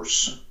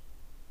course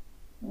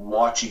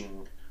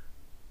watching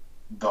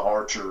the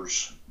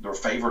archers, their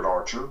favorite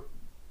archer,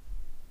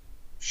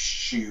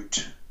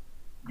 shoot,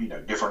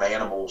 different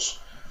animals.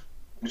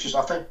 It's just,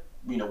 I think,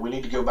 we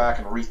need to go back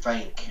and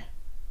rethink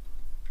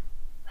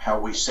how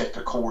we set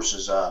the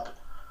courses up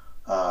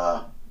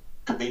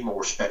to be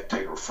more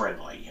spectator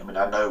friendly. I mean,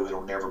 I know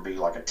it'll never be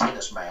like a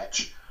tennis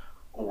match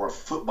or a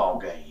football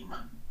game.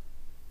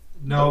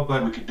 No,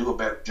 but we could do a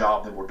better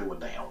job than we're doing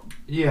now.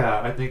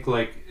 Yeah, I think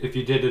like if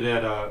you did it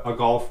at a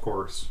golf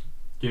course,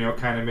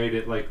 kind of made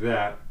it like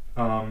that,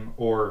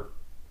 or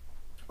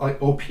like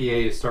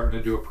OPA is starting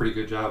to do a pretty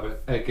good job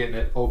at getting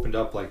it opened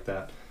up like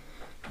that.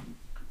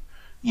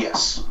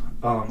 Yes.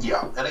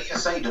 Yeah, and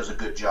ASA does a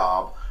good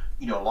job.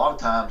 A lot of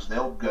times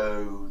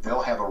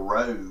they'll have a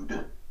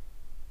road,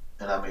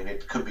 and I mean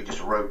it could be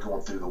just a road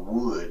going through the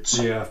woods.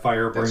 Yeah,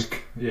 fire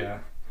break. Yeah.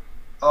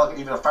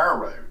 Even a fire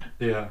road.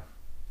 Yeah.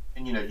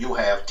 And you'll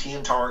have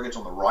 10 targets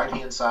on the right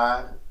hand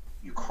side.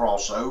 You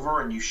cross over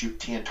and you shoot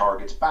 10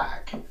 targets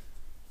back.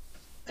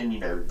 And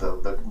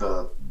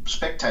the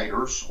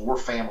spectators or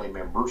family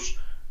members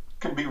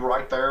can be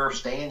right there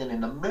standing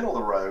in the middle of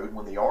the road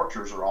when the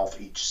archers are off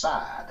each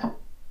side.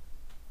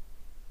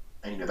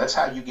 And that's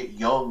how you get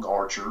young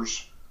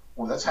archers,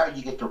 or that's how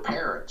you get their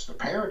parents. The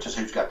parents is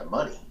who's got the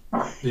money.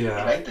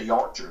 Yeah. It ain't the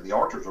archer. The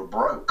archers are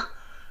broke.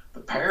 The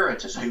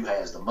parents is who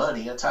has the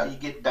money. That's how you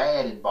get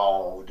dad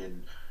involved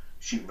in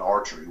shooting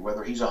archery,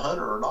 whether he's a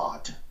hunter or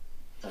not.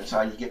 And that's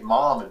how you get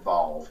mom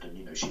involved,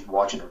 and she's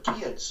watching her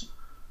kids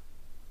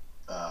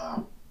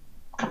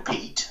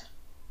compete.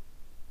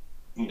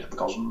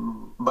 Because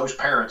most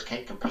parents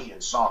can't compete in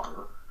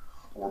soccer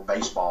or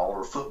baseball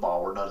or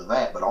football or none of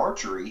that. But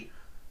archery,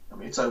 I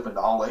mean, it's open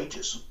to all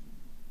ages.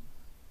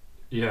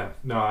 Yeah,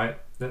 no, I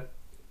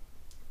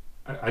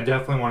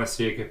definitely want to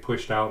see it get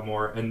pushed out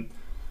more. And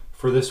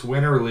for this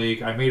winter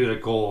league, I made it a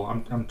goal.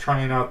 I'm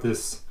trying out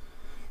this.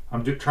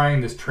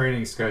 Trying this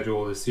training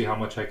schedule to see how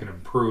much I can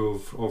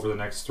improve over the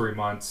next 3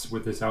 months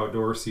with this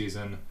outdoor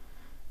season.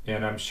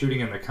 And I'm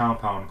shooting in the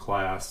compound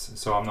class,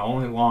 so I'm the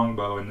only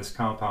longbow in this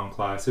compound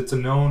class. It's a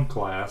known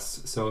class,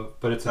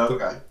 but it's a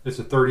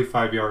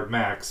 35-yard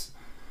max.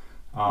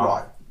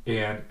 Right.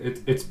 And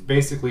it's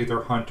basically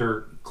their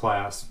hunter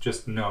class,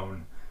 just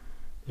known.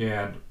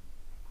 And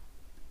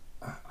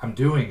I'm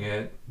doing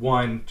it,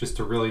 one, just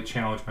to really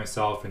challenge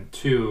myself, and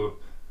two,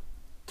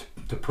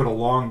 to put a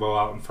longbow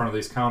out in front of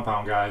these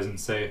compound guys and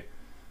say,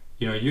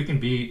 you can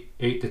be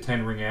 8 to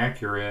 10 ring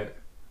accurate,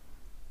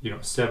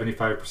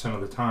 75%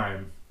 of the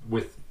time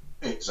with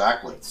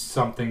exactly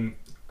something,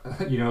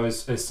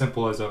 as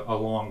simple as a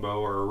longbow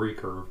or a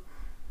recurve.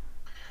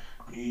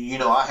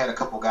 I had a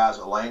couple guys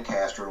at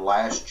Lancaster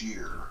last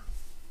year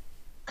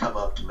come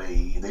up to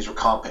me, and these were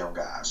compound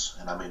guys,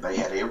 and I mean they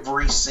had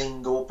every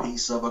single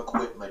piece of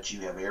equipment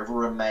you have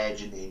ever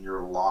imagined in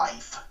your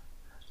life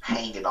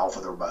hanging off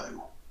of their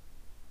bow.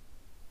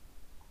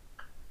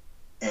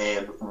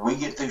 And we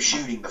get through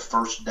shooting the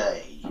first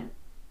day,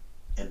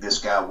 and this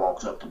guy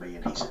walks up to me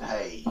and he said,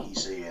 "Hey," he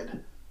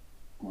said,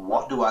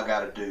 "what do I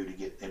got to do to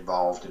get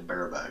involved in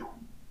barebow?"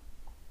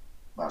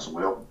 I said,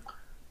 "Well,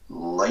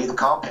 lay the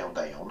compound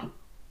down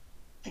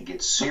and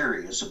get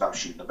serious about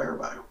shooting a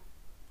barebow."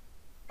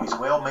 He said,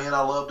 "Well, man,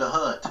 I love to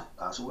hunt."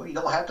 I said, "Well, you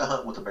don't have to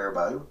hunt with a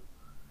barebow."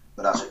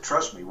 But I said,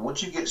 "Trust me,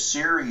 once you get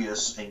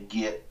serious and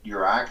get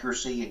your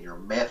accuracy and your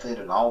method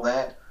and all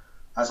that,"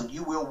 I said,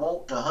 "you will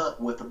want to hunt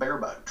with a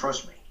barebow.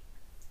 Trust me."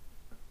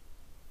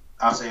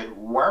 I said,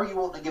 "Why are you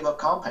wanting to give up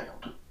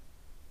compound?"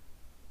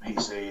 He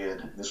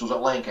said, this was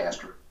at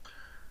Lancaster.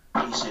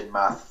 He said,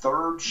 "My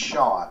third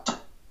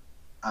shot,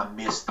 I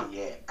missed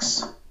the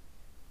X."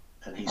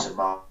 And he said,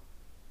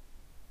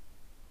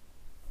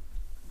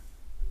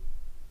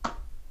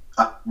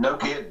 "No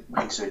kidding."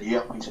 He said,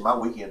 "Yeah." He said, "My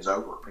weekend's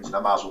over." He said, "I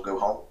might as well go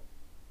home."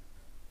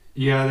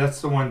 Yeah,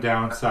 that's the one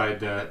downside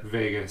to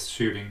Vegas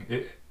shooting.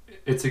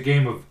 It's a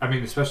game of,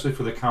 especially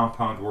for the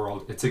compound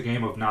world, it's a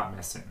game of not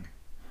missing.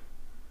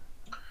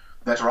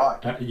 That's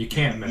right. You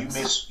can't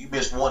miss. You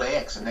miss one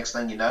X, and next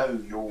thing you know,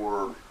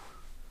 your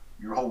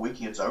whole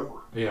weekend's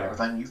over. Yeah.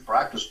 Everything you've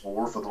practiced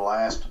for the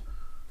last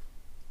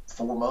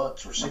 4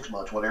 months or 6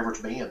 months, whatever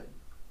it's been,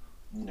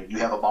 you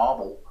have a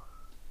bobble.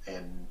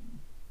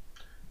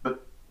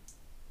 But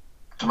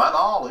to my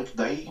knowledge,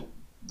 they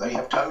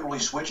have totally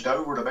switched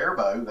over to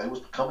barebow. They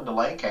was coming to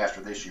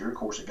Lancaster this year. Of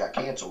course, it got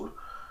canceled.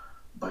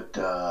 But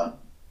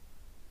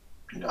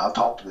I've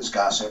talked to this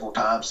guy several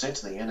times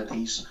since then, and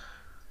he's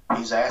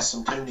asked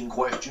some tuning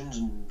questions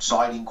and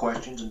sighting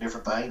questions and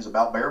different things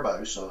about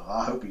barebow. So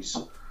I hope he's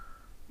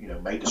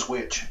made the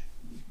switch.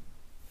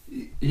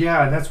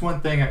 Yeah, and that's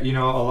one thing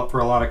for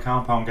a lot of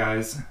compound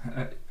guys.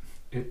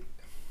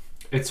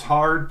 It's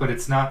hard, but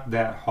it's not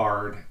that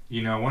hard.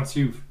 Once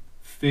you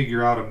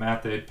figure out a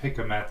method, pick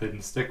a method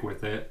and stick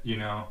with it.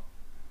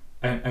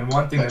 And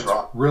one thing that's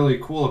really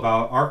cool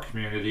about our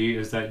community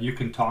is that you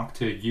can talk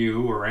to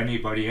you or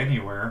anybody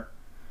anywhere,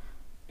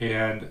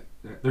 and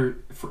their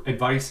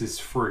advice is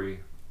free.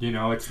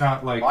 It's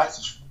not like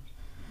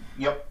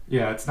Yep.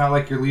 Yeah, it's not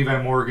like your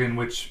Levi Morgan,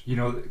 which,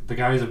 the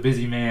guy's a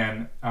busy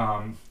man,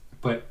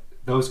 but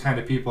those kind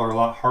of people are a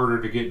lot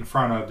harder to get in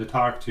front of to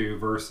talk to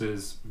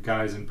versus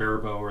guys in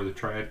barebow or the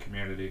triad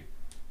community.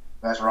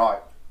 That's right.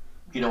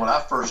 When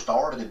I first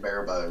started in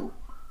barebow,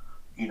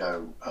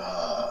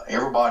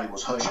 everybody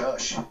was hush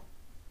hush,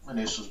 and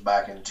this was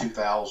back in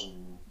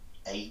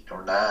 2008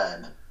 or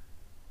 9.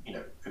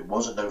 It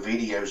wasn't no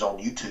videos on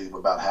YouTube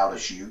about how to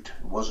shoot.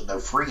 It wasn't no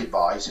free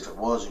advice. If it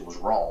was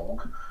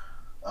wrong,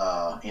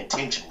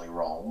 intentionally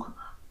wrong.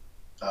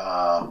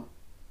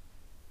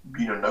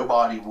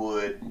 Nobody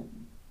would.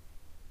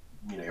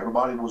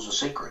 Everybody was a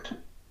secret.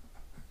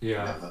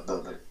 Yeah.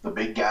 The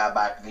big guy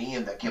back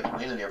then that kept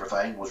winning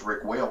everything was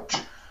Rick Welch.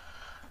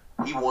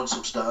 He won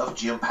some stuff.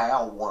 Jim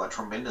Powell won a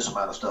tremendous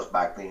amount of stuff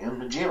back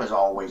then. And Jim has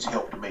always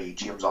helped me.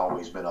 Jim's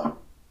always been a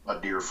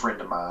dear friend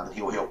of mine, and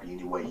he'll help you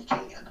any way he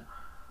can.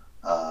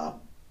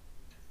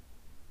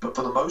 But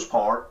for the most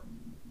part,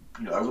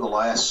 over the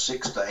last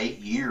 6 to 8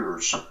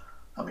 years,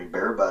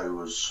 barebow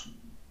has,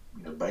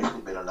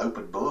 basically been an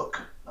open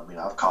book.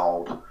 I've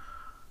called,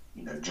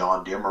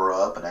 John Dimmer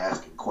up and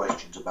asking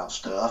questions about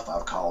stuff.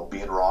 I've called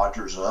Ben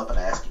Rogers up and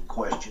asking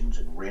questions,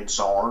 and Ren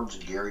Sarnes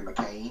and Gary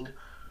McCain,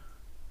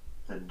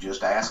 and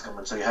just ask them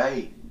and say,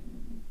 hey,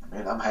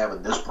 man, I'm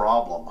having this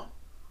problem.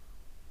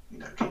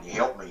 Can you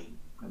help me?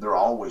 And they're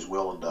always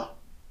willing to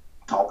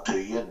talk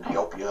to you and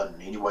help you in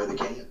any way they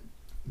can.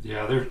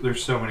 Yeah,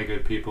 there's so many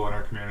good people in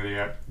our community.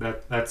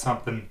 That's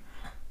something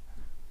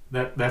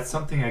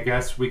I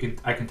guess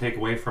I can take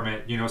away from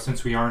it.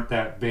 Since we aren't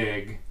that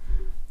big,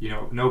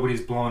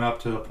 nobody's blown up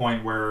to the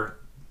point where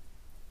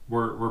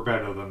we're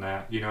better than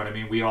that. You know what I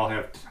mean? We all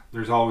have.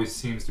 There's always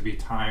seems to be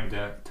time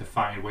to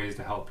find ways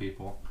to help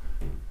people.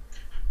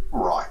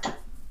 Right.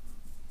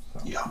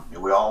 So. Yeah,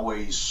 we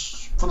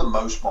always, for the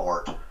most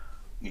part,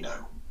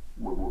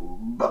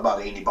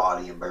 about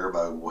anybody in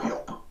barebow will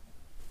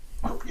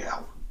help you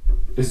out.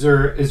 Is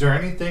there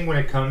anything when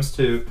it comes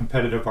to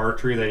competitive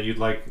archery that you'd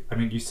like?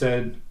 You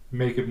said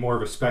make it more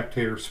of a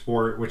spectator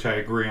sport, which I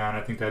agree on.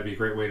 I think that'd be a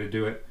great way to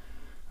do it.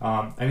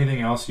 Anything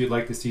else you'd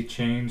like to see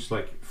changed,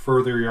 like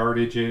further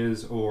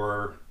yardages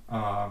or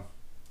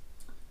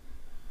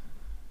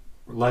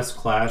less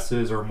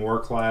classes or more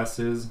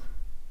classes?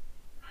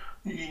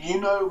 Me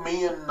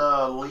and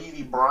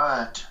Levy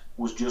Bryant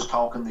was just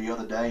talking the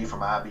other day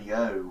from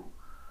IBO.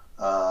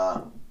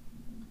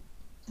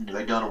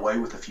 They done away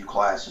with a few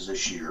classes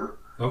this year.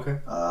 Okay.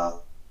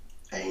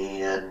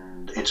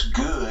 And it's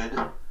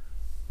good.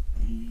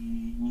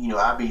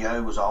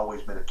 IBO has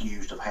always been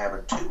accused of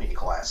having too many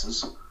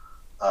classes.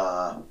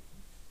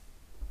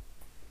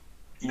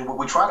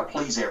 We try to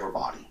please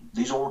everybody.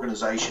 These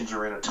organizations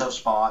are in a tough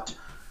spot.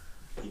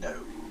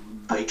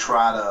 They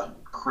try to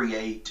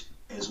create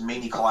as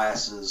many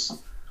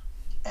classes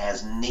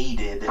as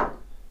needed,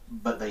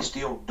 but they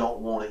still don't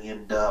want to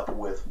end up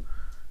with,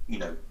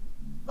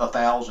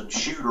 1,000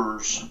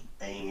 shooters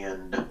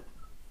and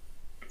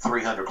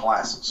 300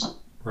 classes.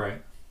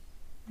 Right.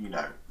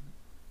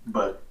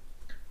 But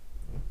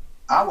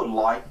I would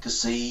like to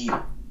see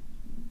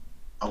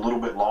a little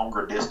bit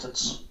longer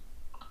distance.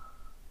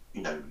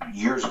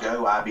 Years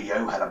ago,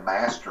 IBO had a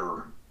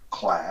master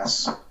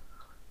class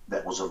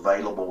that was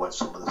available at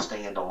some of the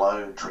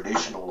standalone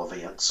traditional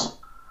events.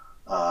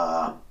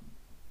 I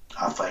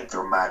think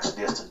their max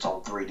distance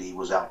on 3D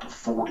was out to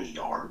 40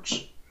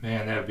 yards.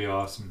 Man, that'd be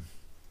awesome.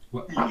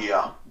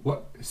 Yeah.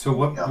 What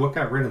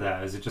got rid of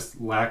that? Is it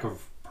just lack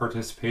of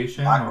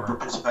participation? Lack of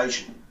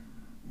participation.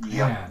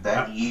 Yeah. Man,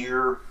 that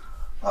year,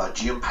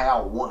 Jim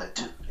Powell won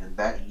it, and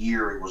that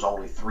year it was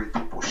only 3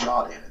 people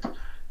shot in it.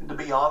 And to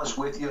be honest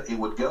with you, it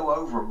would go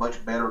over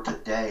much better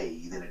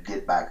today than it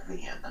did back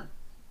then.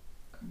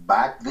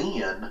 Back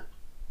then,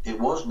 it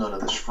was none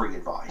of this free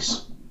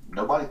advice.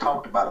 Nobody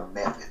talked about a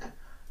method.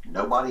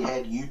 Nobody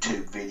had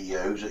YouTube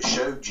videos that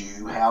showed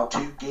you how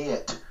to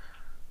get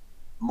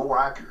more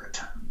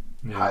accurate.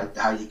 Yeah.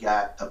 How you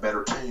got a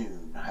better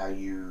tune, how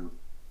you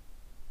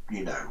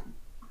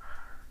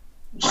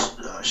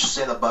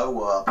set a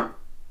bow up,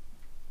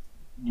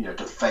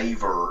 to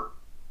favor,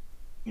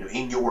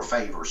 in your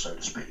favor, so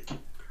to speak.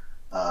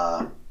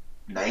 Now,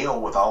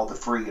 with all the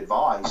free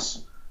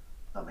advice,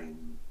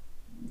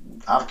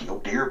 I've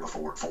killed deer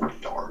before at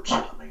 40 yards.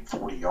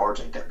 40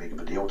 yards ain't that big of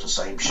a deal. It's the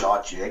same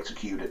shot you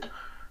execute at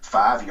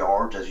 5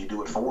 yards as you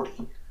do at 40.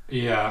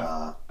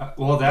 Yeah.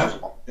 Well,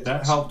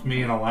 that helped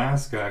me in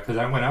Alaska because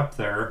I went up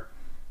there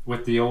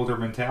with the older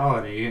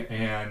mentality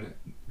and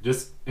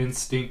just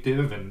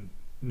instinctive and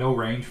no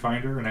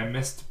rangefinder, and I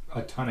missed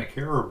a ton of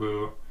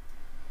caribou.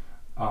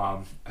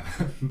 But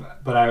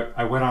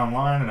I went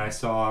online and I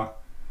saw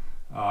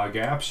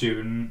gap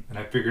shooting, and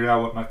I figured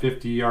out what my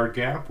 50-yard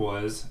gap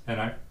was,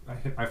 and I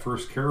hit my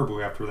first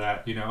caribou after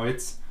that.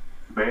 It's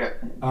bad.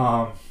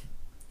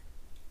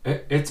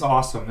 It's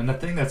awesome, and the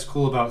thing that's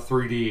cool about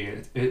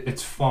 3D,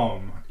 it's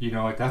foam.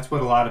 That's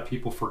what a lot of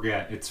people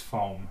forget. It's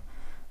foam.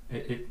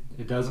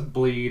 It doesn't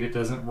bleed. It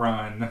doesn't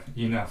run.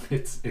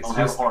 It's don't just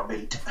have a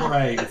heartbeat.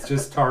 Right. It's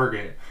just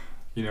target.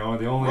 The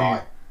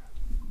only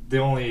the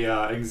only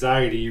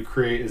anxiety you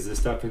create is the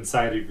stuff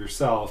inside of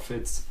yourself.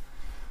 It's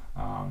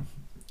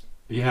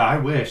yeah, I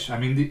wish. I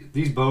mean,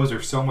 these bows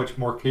are so much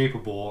more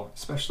capable,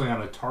 especially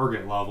on the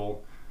target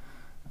level.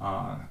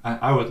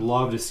 I would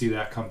love to see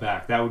that come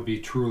back. That would be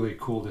truly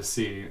cool to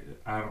see.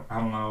 I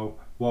don't know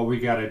what we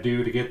got to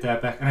do to get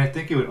that back. And I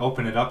think it would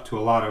open it up to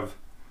a lot of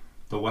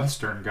the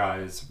Western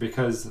guys,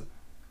 because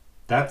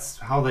that's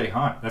how they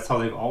hunt. That's how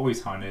they've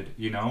always hunted,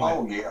 you know?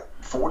 Oh, yeah.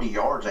 40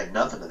 yards ain't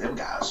nothing to them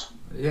guys.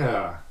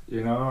 Yeah,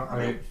 you know? I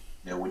mean,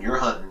 you know, when you're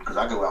hunting, because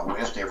I go out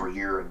west every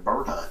year and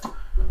bird hunt,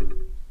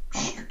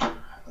 shoot,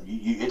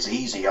 it's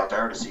easy out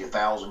there to see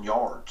 1,000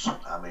 yards.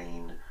 I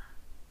mean,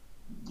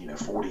 you know,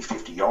 40,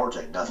 50 yards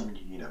ain't nothing.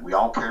 You know, we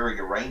all carry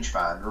a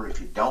rangefinder. If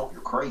you don't,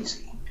 you're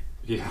crazy.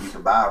 yeah. You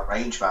can buy a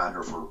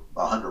rangefinder for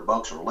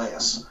 $100 or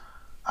less.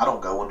 I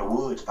don't go in the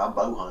woods. If I'm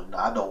bow hunting,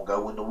 I don't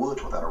go in the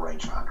woods without a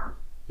rangefinder.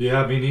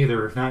 Yeah, me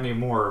neither. Not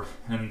anymore.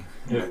 And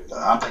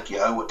I think you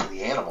owe it to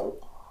the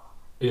animal.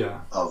 Yeah.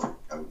 Of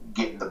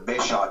getting the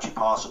best shot you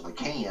possibly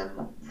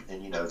can.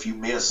 And, you know, if you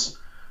miss,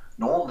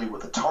 normally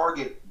with the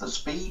target, the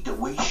speed that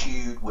we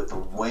shoot with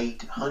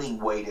the hunting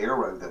weight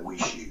arrow that we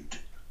shoot,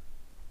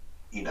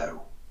 you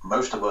know,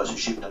 most of us are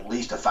shooting at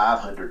least a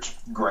 500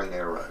 grain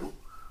arrow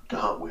to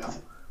hunt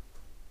with.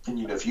 And,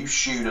 you know, if you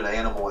shoot an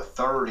animal at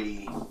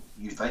 30,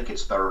 you think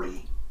it's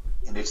 30,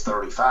 and it's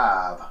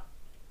 35,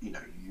 you know,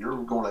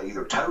 you're going to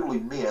either totally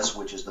miss,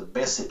 which is the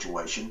best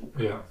situation,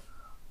 yeah.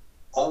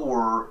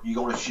 or you're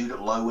going to shoot it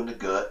low in the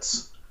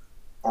guts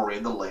or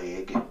in the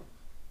leg,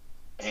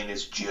 and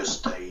it's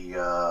just a,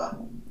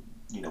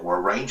 you know, where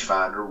a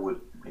rangefinder would,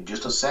 in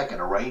just a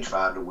second, a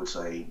rangefinder would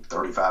say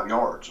 35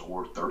 yards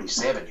or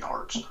 37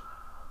 yards.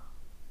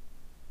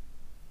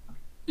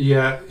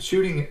 Yeah,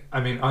 shooting, I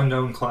mean,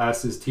 unknown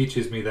classes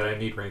teaches me that I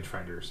need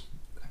rangefinders.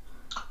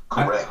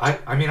 Correct.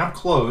 I mean, I'm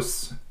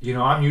close. You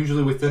know, I'm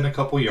usually within a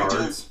couple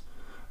yards.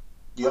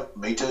 Yep,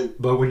 me too.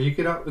 But when you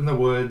get up in the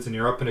woods and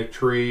you're up in a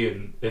tree,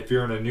 and if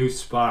you're in a new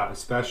spot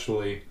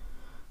especially,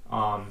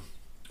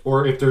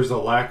 or if there's a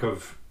lack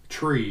of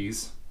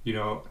trees, you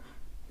know,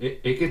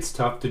 it gets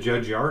tough to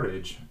judge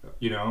yardage,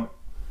 you know.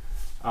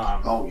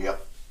 Oh, yeah.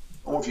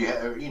 Or if you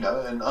have, you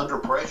know, and under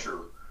pressure,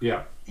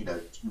 yeah, you know,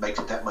 it makes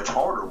it that much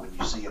harder when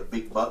you see a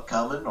big buck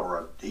coming,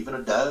 or even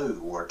a doe,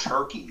 or a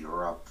turkey,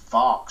 or a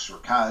fox, or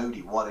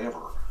coyote, whatever.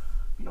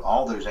 You know,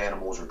 all those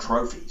animals are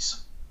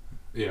trophies.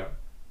 Yeah.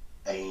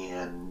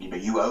 And, you know,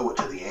 you owe it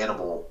to the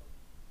animal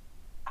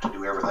to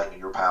do everything in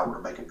your power to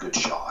make a good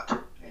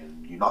shot.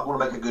 And you're not going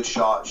to make a good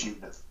shot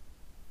shooting it.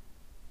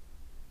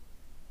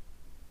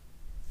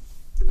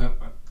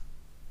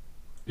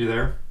 You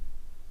there?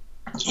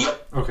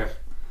 Yep. Okay.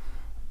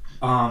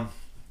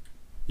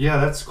 Yeah,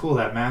 that's cool,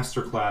 that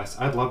master class.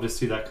 I'd love to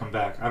see that come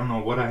back. I don't know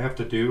what I have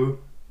to do,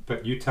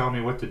 but you tell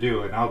me what to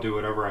do, and I'll do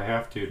whatever I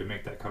have to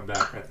make that come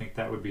back. I think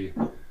that would be...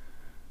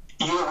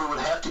 Yeah, we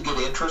would have to get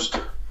interest.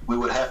 We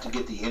would have to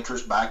get the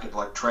interest back at,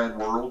 like, Trad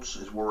Worlds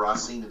is where I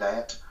seen it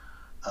at.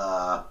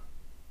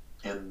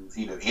 And,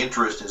 you know,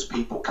 interest is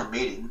people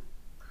committing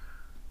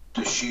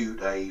to shoot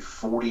a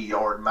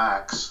 40-yard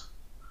max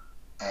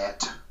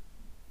at,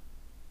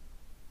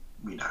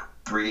 you know,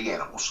 3D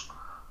animals.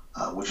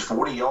 Which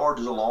 40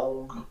 yards is a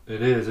long...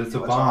 It is. It's a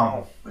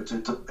bomb.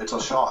 It's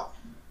a shot.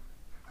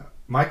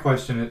 My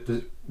question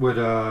is, would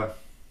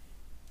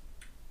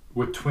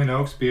Twin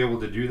Oaks be able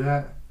to do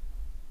that?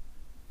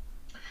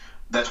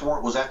 That's where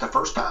it was at the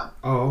first time.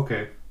 Oh,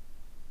 okay.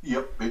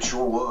 Yep, it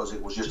sure was.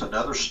 It was just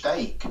another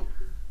stake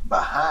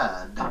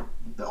behind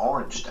the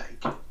orange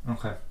stake.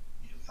 Okay.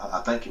 I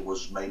think it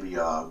was maybe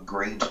a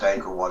green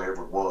stake or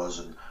whatever it was.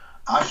 And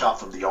I shot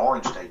from the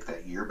orange stake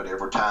that year, but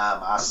every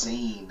time I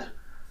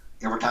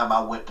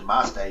went to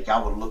my stake,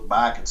 I would look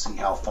back and see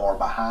how far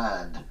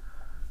behind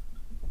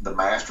the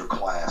master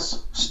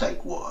class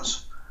stake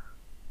was.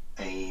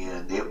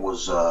 And it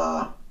was,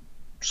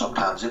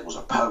 sometimes it was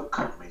a poke.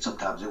 I mean,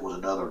 sometimes it was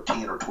another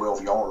 10 or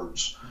 12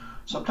 yards.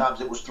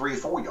 Sometimes it was 3 or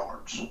 4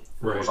 yards.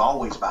 Right. It was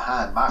always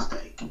behind my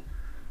stake.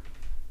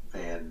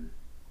 And,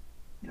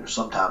 you know,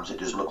 sometimes it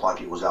just looked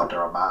like it was out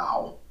there a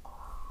mile.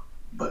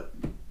 But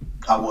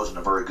I wasn't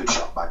a very good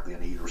shot back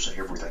then either, so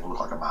everything looked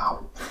like a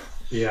mile.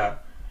 Yeah.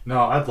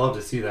 No, I'd love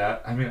to see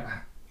that. I mean,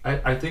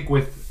 I think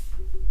with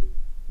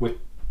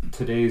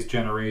today's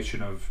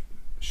generation of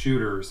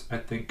shooters, I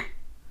think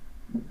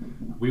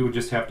we would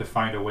just have to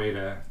find a way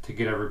to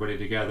get everybody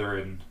together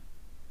and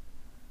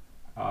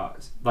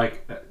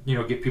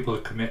get people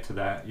to commit to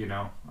that, you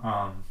know.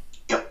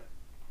 Yep.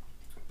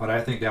 But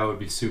I think that would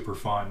be super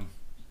fun.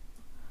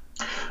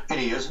 It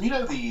is. And,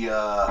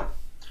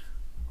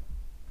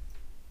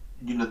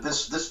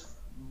 this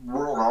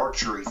World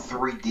Archery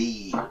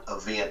 3D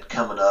event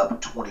coming up in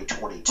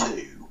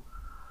 2022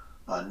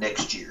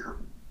 next year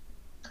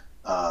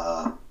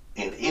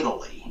in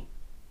Italy.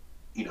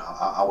 You know,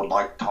 I would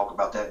like to talk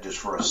about that just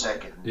for a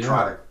second and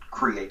try to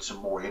create some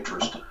more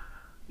interest.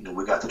 You know,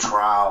 we got the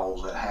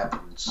trials that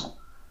happens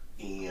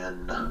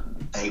in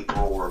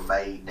April or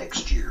May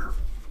next year.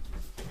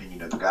 And, you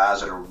know, the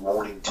guys that are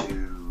wanting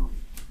to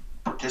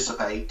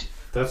participate.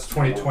 That's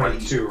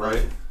 2022,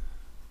 right?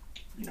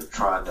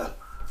 trying to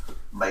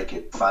make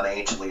it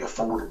financially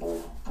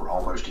affordable for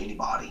almost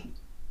anybody.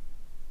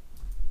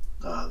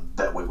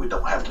 That way we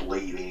don't have to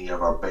leave any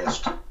of our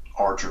best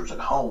archers at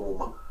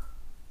home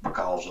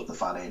because of the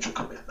financial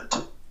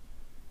commitment.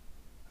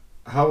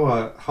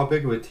 How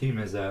big of a team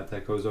is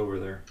that goes over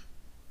there?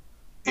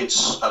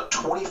 It's a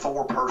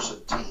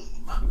 24-person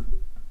team.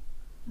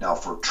 Now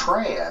for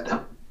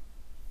trad,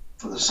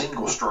 for the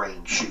single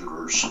string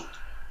shooters,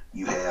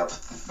 you have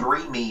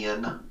 3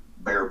 men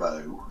bare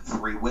bow,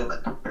 3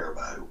 women bare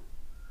bow.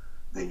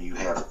 Then you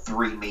have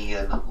 3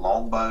 men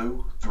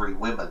longbow, 3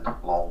 women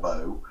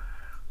longbow.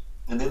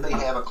 And then they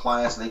have a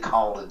class they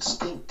call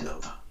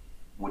instinctive,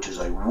 which is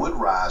a wood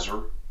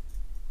riser.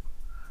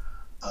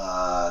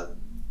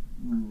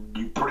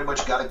 You pretty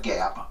much got a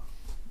gap.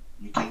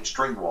 You can't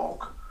string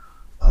walk.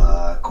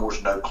 Of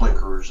course, no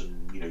clickers,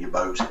 and your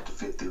bows have to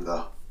fit through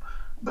the.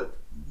 But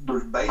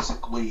there's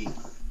basically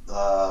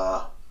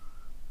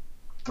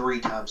 3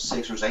 times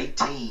 6. There's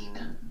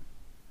 18.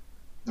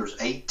 There's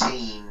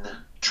 18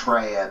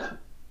 trad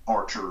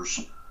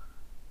archers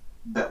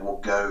that will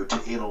go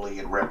to Italy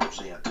and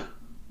represent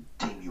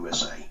Team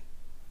USA.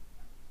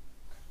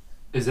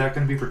 Is that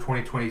going to be for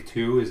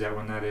 2022? Is that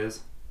when that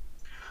is?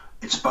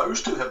 It's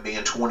supposed to have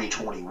been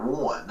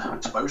 2021.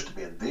 It's supposed to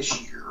have been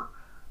this year,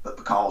 but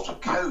because of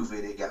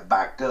COVID, it got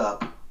backed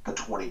up to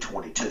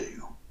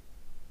 2022.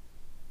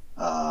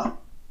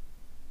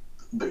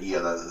 But yeah,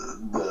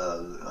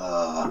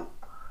 the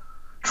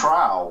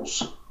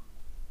trials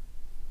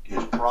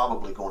is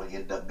probably going to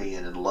end up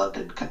being in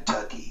London,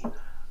 Kentucky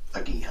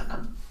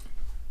again.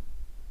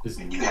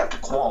 And you have to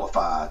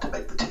qualify to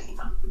make the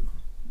team.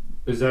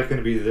 Is that going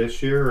to be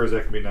this year, or is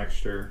that going to be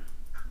next year?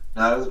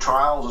 No, the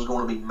trials is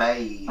going to be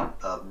May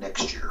of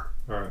next year.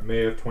 All right,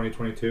 May of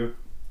 2022?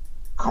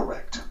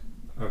 Correct.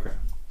 Okay.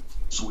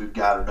 So we've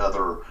got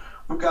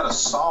a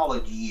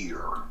solid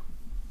year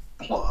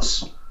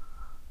plus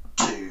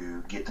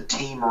to get the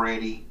team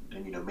ready.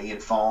 And, me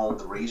and Fawn,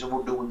 the reason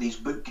we're doing these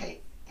boot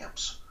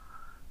camps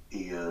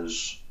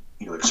is,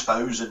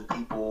 exposing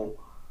people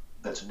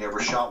that's never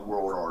shot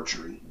world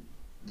archery.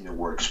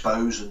 We're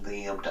exposing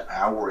them to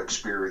our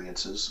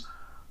experiences.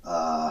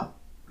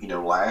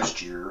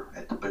 Last year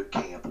at the boot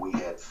camp, we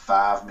had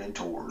 5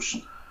 mentors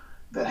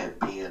that had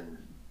been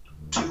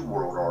to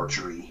world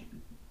archery.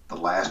 The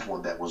last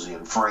one that was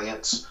in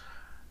France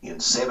in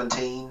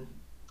 17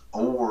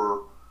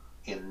 or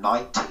in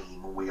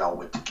 19 when we all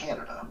went to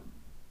Canada.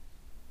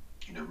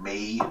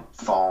 Me,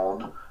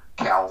 Fawn,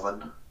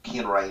 Calvin,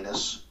 Ken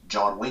Rainus,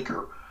 John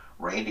Winker,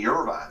 Randy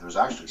Irvine. There's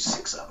actually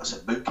 6 of us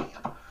at boot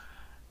camp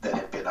that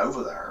had been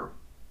over there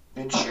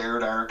and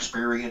shared our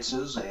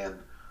experiences and,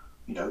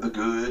 the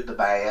good, the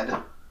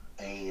bad,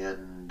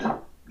 and,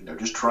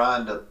 just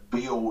trying to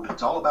build.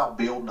 It's all about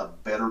building a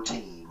better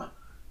team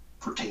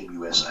for Team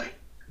USA.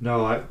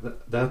 No,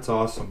 that's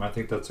awesome. I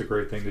think that's a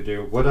great thing to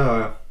do. What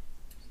are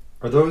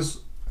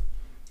those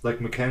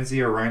like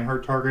Mackenzie or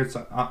Reinhardt targets?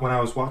 When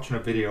I was watching a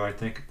video, I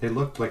think they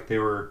looked like they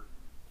were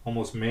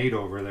almost made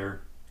over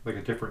there, like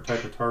a different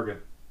type of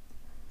target.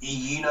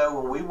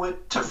 When we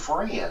went to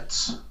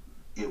France,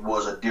 it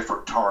was a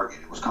different target.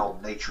 It was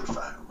called Nature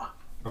Foam.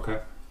 Okay.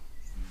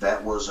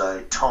 That was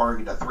a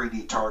target, a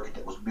 3D target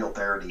that was built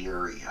there in the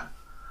area.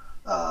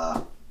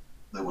 That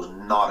was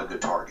not a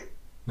good target.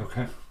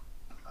 Okay.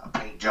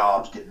 Paint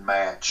jobs didn't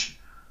match.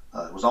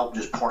 It was all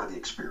just part of the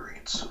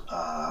experience.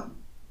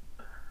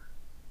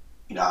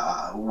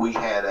 We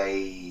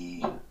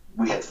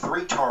had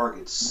 3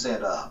 targets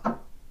set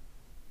up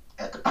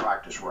at the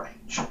practice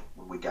range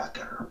when we got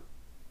there.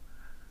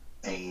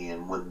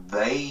 And when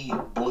they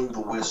blew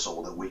the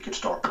whistle that we could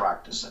start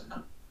practicing,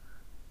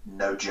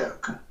 no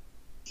joke,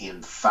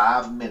 in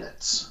 5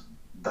 minutes,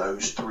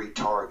 those 3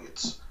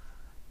 targets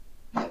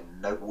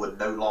would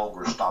no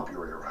longer stop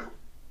your arrow.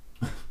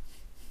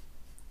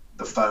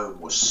 The foam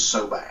was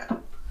so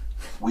bad.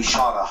 We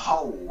shot a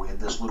hole in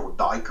this little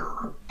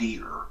diker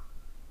deer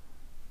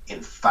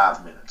in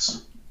 5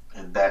 minutes.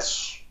 And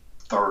that's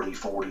 30,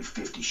 40,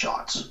 50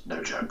 shots.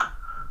 No joke.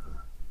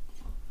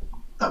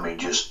 I mean,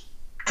 just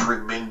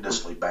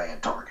tremendously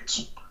bad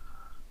targets.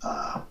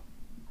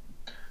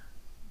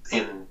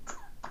 In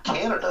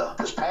Canada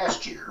this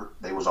past year,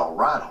 they was all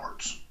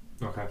Reinhardts.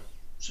 Okay.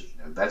 So,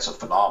 that's a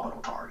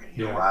phenomenal target.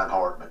 Yeah.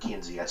 Reinhardt,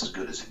 Mackenzie, that's as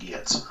good as it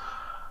gets.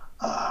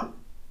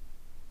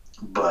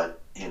 But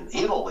in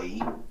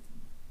Italy,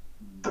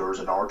 there's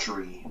an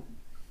archery,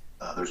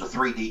 there's a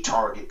 3D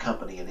target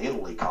company in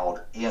Italy called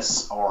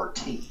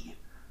SRT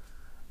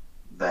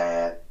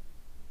that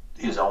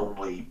is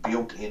only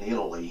built in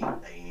Italy,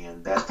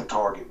 and that's the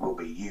target we'll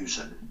be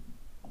using.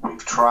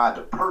 We've tried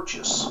to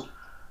purchase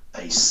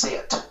a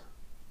set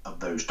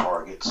of those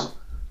targets,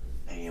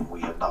 and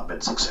we have not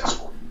been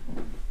successful.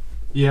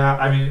 Yeah,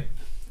 I mean,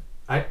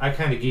 I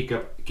kind of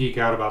geek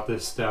out about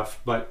this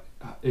stuff, but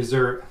is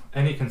there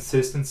any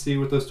consistency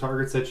with those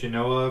targets that you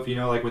know of?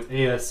 Like with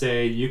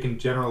ASA, you can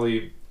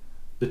generally,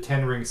 the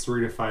 10 rings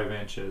 3 to 5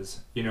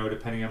 inches,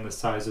 depending on the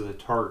size of the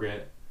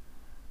target.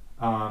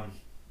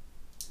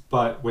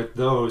 But with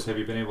those, have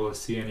you been able to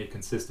see any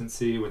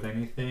consistency with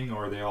anything,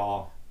 or are they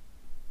all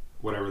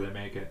whatever they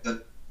make it?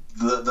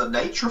 The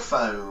nature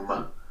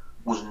foam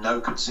was no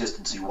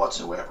consistency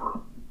whatsoever.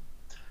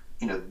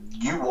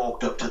 You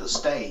walked up to the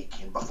stake,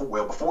 and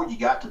before you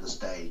got to the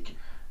stake,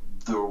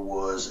 there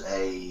was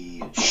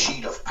a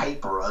sheet of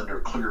paper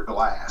under clear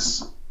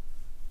glass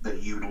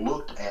that you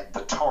looked at the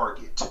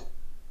target,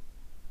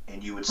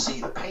 and you would see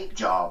the paint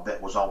job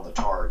that was on the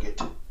target,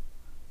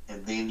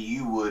 and then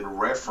you would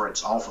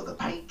reference off of the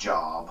paint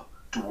job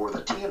to where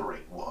the 10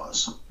 ring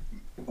was.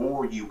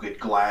 Or you could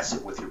glass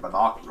it with your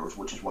binoculars,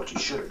 which is what you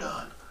should have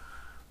done.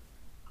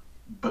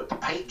 But the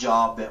paint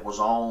job that was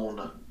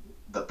on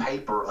the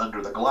paper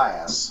under the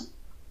glass,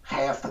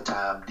 half the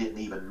time didn't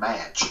even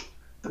match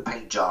the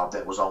paint job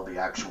that was on the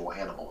actual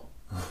animal.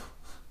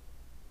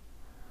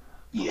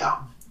 Yeah.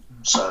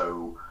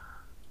 So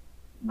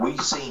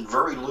we've seen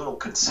very little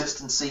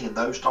consistency in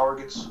those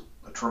targets,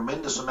 a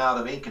tremendous amount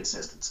of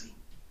inconsistency.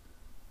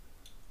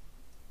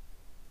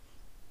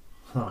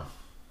 Huh.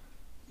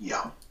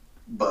 Yeah.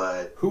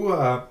 But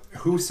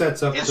who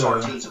sets up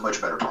SRT is a much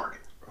better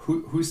target.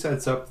 Who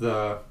sets up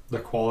the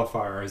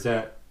qualifier? Is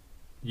that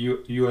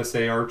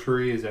USA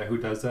Archery? Is that who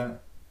does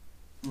that?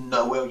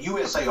 No, well,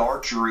 USA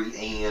Archery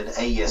and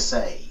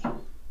ASA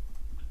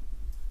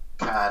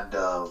kind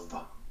of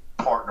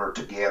partner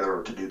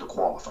together to do the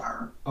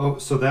qualifier. Oh,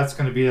 so that's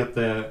going to be at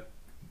the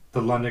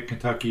London,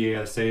 Kentucky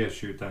ASA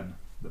shoot then?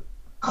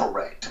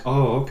 Correct.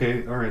 Oh,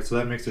 okay. All right. So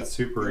that makes it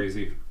super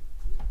easy.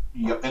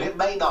 Yep, and it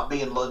may not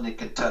be in London,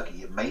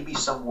 Kentucky. It may be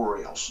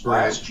somewhere else.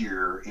 Right. Last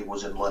year, it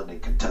was in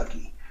London,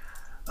 Kentucky.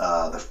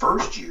 The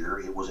first year,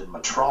 it was in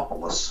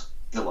Metropolis,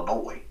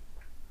 Illinois.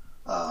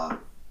 I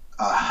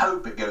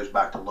hope it goes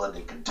back to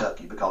London,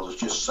 Kentucky, because it's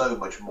just so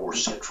much more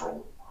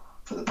central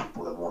for the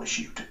people that want to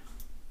shoot.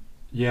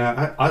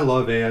 Yeah, I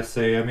love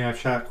ASA. I mean, I've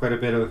shot quite a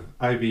bit of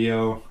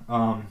IBO.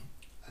 I'm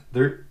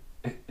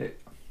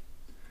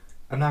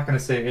not going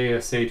to say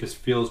ASA just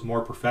feels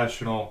more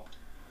professional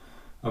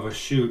of a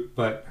shoot,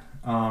 but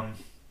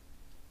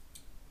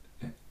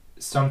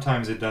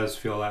sometimes it does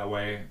feel that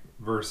way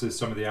versus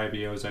some of the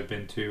IBOs I've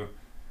been to.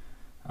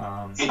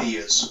 It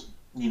is.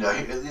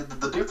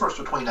 The difference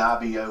between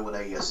IBO and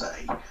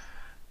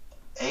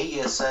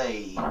ASA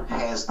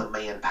has the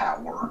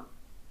manpower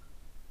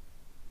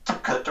to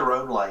cut their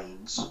own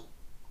lanes,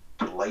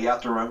 to lay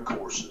out their own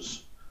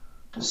courses,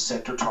 to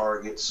set their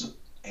targets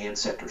and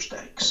set their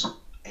stakes,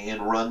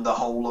 and run the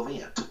whole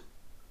event.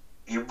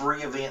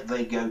 Every event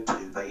they go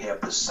to, they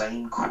have the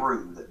same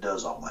crew that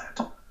does all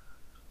that.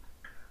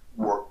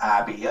 Where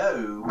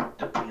IBO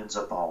depends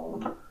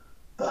upon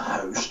the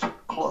host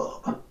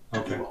club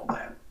to do all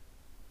that.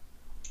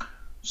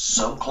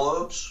 Some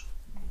clubs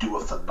do a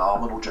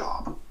phenomenal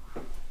job.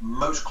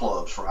 Most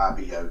clubs for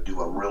IBO do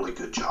a really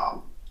good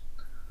job.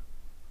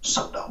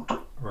 Some don't.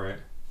 Right.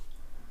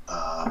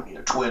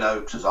 Twin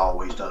Oaks has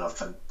always done a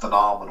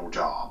phenomenal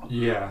job.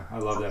 Yeah, I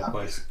love that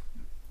place.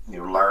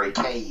 Larry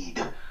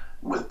Cade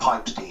with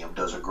Pipe Stem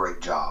does a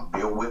great job.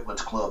 Bill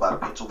Whitman's club out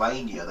of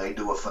Pennsylvania, they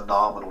do a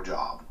phenomenal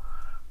job.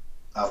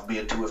 I've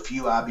been to a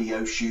few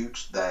IBO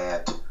shoots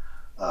that,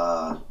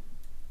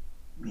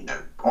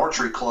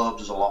 archery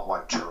clubs is a lot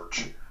like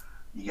church.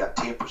 You got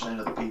 10%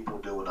 of the people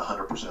doing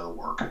 100% of the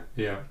work.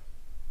 Yeah.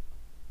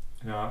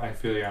 No, I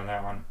feel you on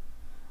that one.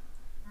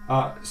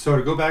 So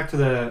to go back to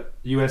the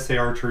USA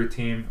Archery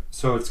team,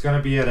 so it's going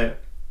to be at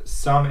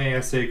some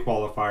ASA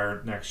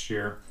qualifier next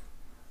year.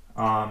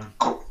 Are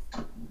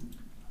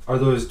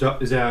those,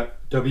 is that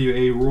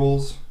WA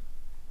rules?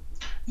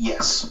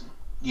 Yes.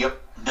 Yep.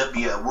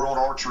 World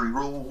Archery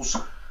rules.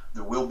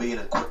 There will be an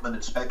equipment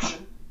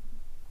inspection.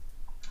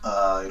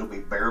 It'll be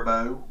bare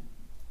bow,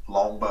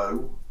 long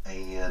bow,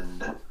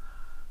 and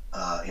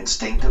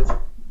instinctive.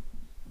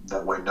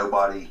 That way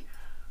nobody...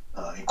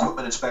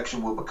 equipment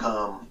inspection will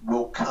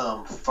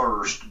come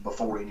first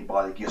before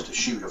anybody gets to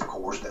shoot, of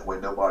course. That way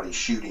nobody's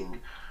shooting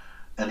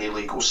an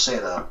illegal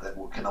setup that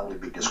can only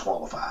be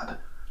disqualified.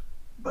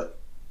 But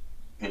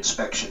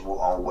inspection will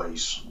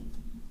always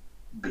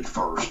be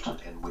first,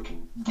 and we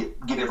can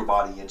get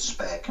everybody in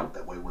spec.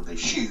 That way when they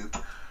shoot,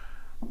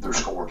 their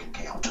score can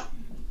count.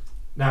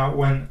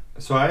 Now,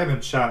 so I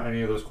haven't shot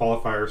any of those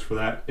qualifiers for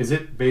that. Is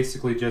it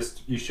basically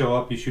just you show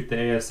up, you shoot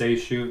the ASA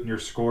shoot, and your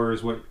score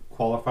is what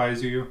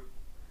qualifies you?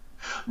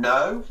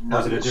 No,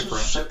 this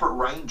is separate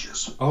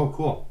ranges. Oh,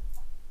 cool.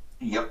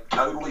 Yep,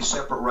 totally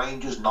separate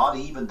ranges, not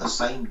even the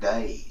same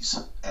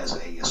days as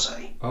ASA.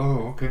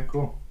 Oh, okay,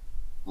 cool.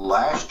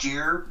 Last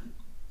year,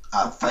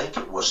 I think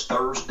it was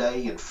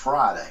Thursday and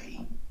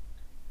Friday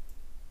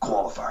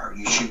qualifier.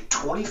 You shoot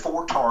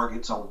 24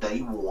 targets on day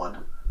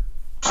one,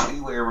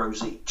 2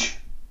 arrows each.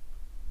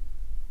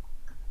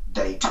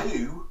 Day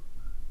two,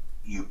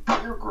 you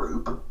peer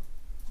group.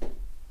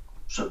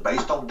 So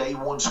based on day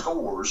one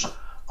scores,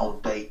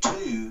 on day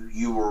two,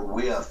 you were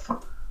with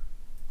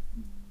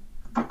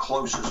the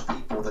closest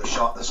people that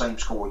shot the same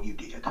score you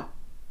did.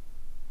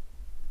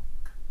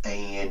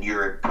 And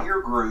you're in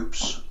peer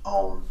groups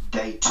on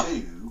day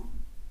two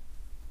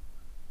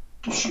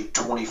to shoot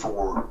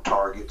 24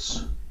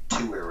 targets, 2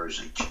 2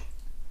 arrows each.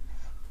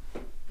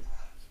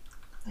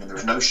 And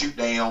there's no shoot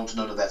downs,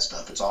 none of that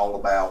stuff. It's all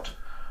about,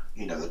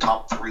 the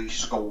top 3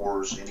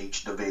 scores in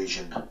each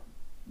division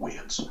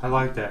wins. I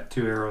like that.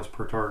 2 arrows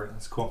per target.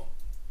 That's cool.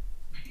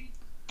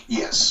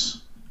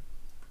 Yes.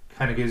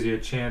 Kind of gives you a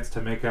chance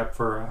to make up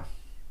for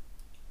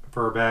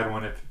a bad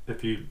one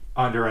if you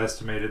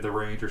underestimated the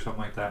range or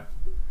something like that.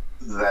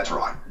 That's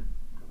right.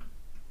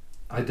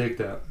 I dig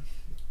that.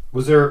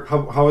 Was there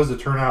how was the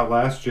turnout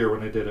last year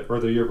when they did it, or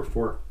the year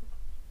before?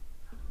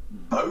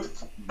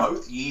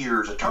 Both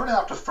years. It turned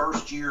out the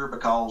first year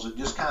because it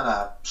just kind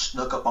of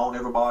snuck up on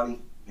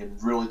everybody and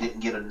really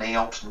didn't get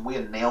announced. And we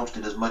announced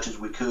it as much as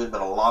we could,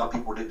 but a lot of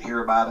people didn't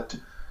hear about it.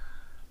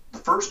 The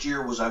first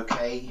year was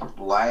okay.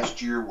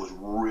 Last year was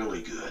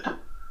really good.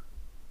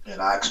 And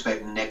I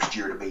expect next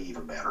year to be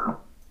even better.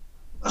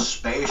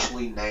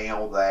 Especially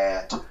now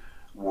that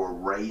we're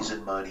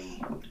raising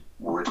money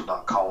where it's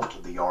not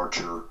costing the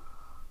archer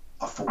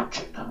a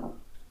fortune.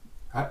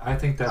 I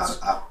think that's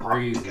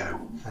crazy.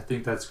 I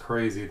think that's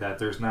crazy that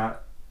there's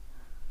not.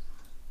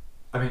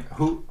 I mean,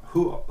 who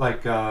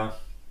like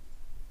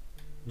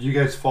you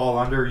guys fall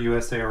under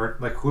USA or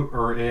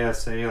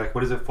ASA? Like,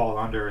 what does it fall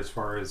under as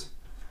far as?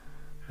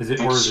 Is it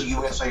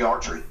USA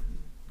Archery?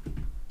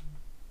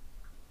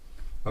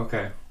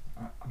 Okay,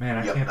 man,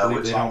 I Yep, can't no,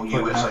 believe it's they all don't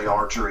put USA nothing.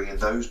 Archery, and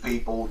those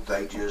people,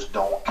 they just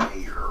don't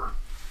care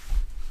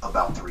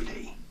about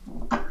 3D.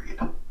 Period.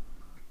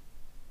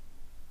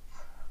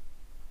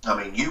 I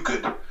mean, you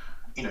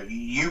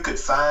could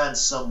find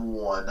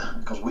someone,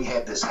 because we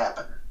had this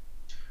happen.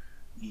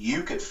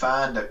 You could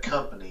find a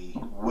company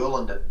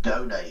willing to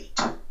donate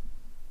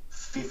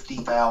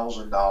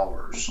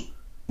 $50,000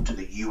 to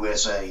the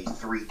USA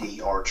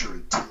 3D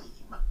archery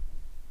team.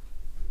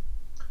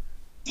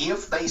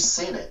 If they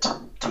sent it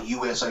to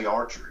USA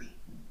Archery,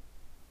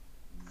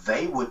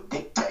 they would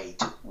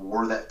dictate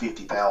where that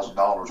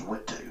 $50,000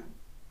 went to.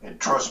 And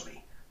trust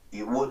me,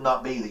 it would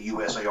not be the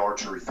USA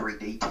Archery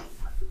 3D team.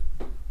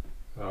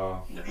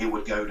 It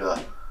would go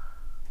to,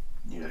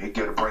 it'd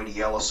go to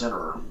Brady Ellison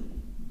or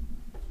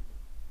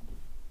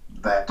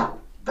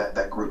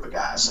that group of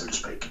guys, so to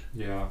speak.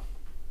 Yeah.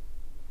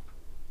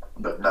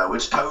 But no,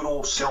 it's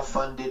total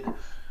self-funded.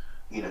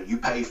 You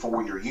pay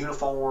for your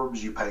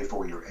uniforms, you pay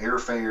for your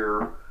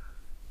airfare,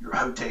 your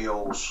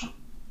hotels,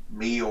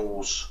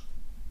 meals,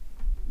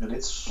 and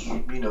it's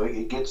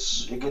it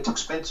gets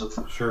expensive.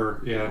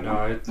 Sure. Yeah.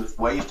 No. There's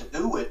ways to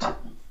do it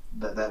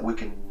that we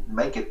can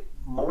make it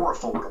more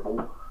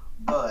affordable,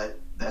 but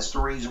that's the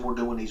reason we're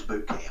doing these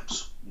boot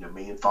camps.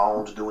 Me and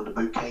Fawn's doing the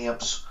boot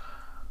camps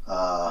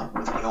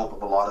with the help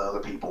of a lot of other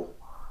people.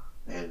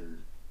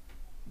 And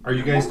are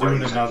you guys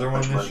doing another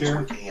one this year?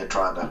 We can,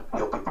 trying to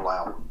help people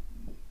out.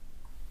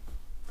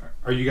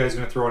 Are you guys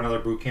going to throw another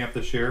boot camp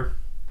this year?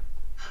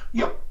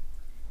 Yep.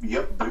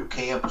 Boot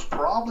camp is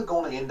probably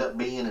going to end up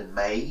being in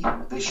May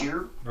this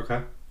year.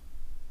 Okay.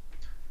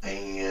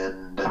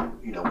 And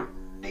we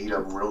need a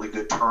really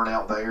good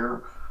turnout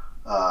there.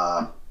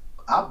 I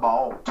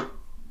bought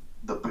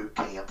the boot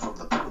camp from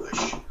the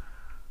Push.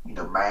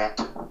 Matt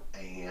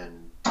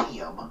and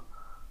Tim.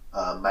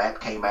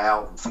 Matt came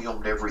out and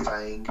filmed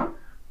everything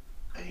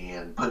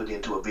and put it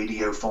into a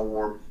video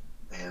form,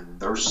 and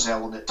they're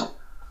selling it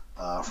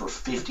for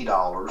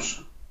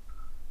 $50,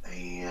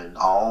 and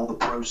all the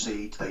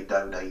proceeds they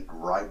donate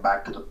right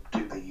back to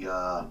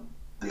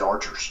the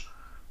archers.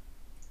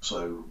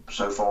 So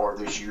far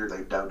this year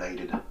they've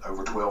donated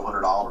over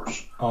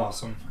 $1,200.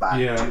 Awesome. Back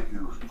to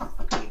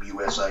Team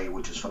USA,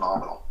 which is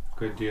phenomenal.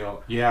 Good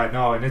deal. Yeah,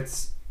 no, and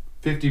it's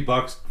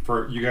 $50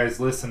 for you guys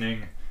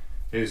listening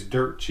is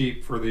dirt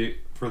cheap for the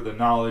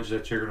knowledge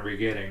that you're going to be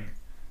getting.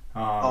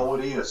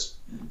 It is.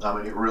 I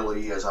mean, it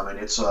really is. I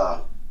mean, it's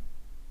the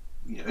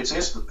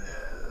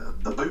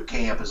boot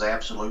camp is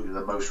absolutely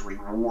the most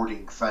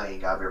rewarding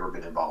thing I've ever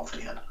been involved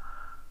in.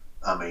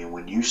 I mean,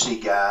 when you see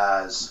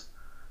guys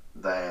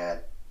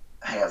that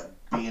have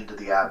been to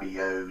the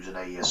IBOs and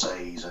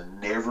ASAs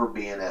and never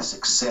been as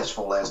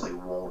successful as they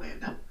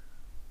wanted,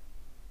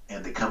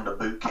 and they come to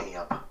boot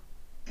camp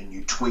and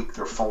you tweak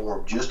their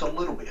form just a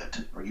little bit,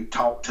 or you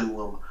talk to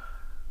them,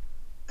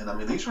 and I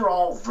mean, these are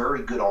all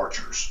very good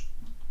archers,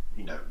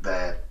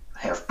 that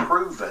have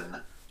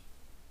proven,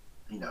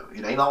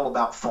 it ain't all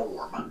about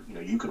form.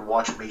 You can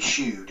watch me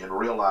shoot and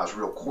realize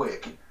real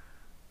quick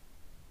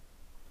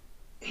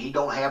he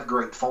don't have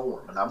great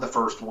form, and I'm the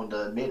first one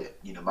to admit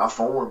it. My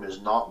form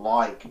is not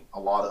like a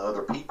lot of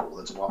other people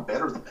that's a lot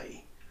better than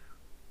me,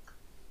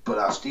 but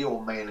I still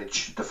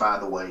manage to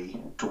find a way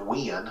to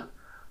win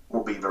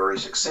or be very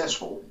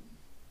successful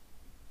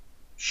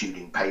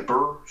shooting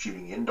paper,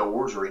 shooting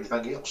indoors, or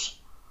anything else.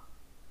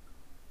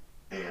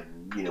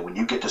 And, when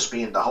you get to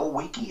spend the whole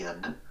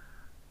weekend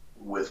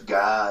with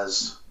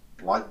guys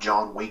like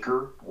John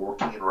Winker or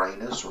Ken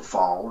Ranis or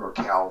Fawn or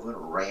Calvin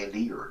or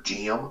Randy or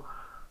Jim,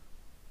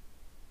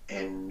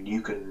 and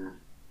you can,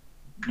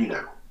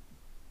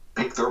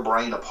 pick their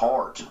brain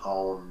apart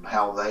on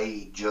how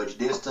they judge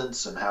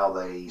distance and how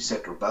they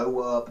set their bow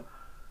up.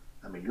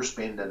 I mean, you're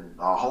spending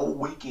a whole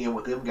weekend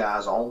with them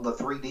guys on the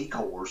 3D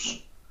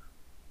course,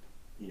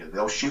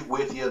 they'll shoot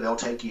with you. They'll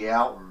take you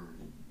out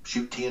and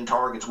shoot 10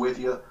 targets with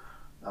you.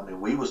 I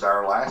mean, we was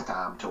there last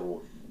time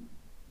till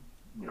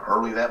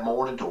early that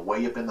morning till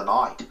way up in the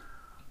night,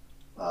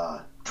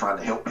 trying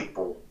to help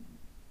people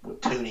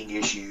with tuning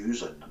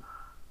issues and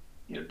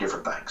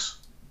different things.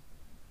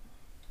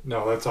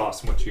 No, that's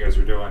awesome what you guys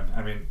are doing.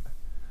 I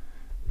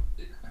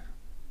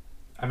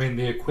mean,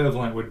 the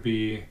equivalent would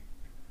be,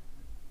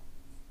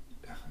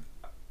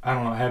 I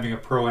don't know, having a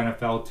pro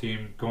NFL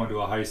team going to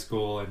a high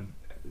school and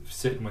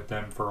sitting with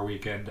them for a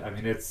weekend. I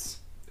mean, it's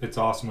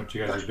awesome what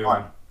you guys are doing.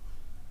 Right.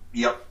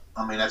 Yep.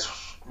 I mean,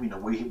 that's,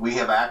 we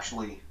have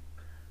actually,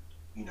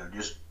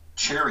 just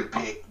cherry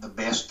picked the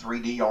best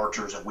 3D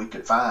archers that we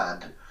could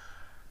find.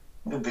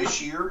 And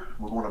this year,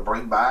 we're going to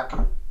bring back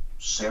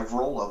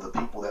several of the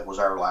people that was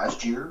there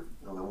last year,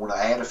 and we want to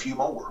add a few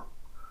more.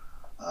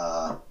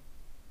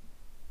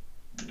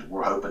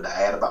 We're hoping to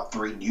add about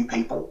 3 new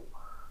people,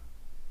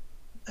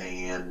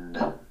 and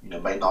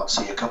may not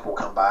see a couple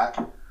come back,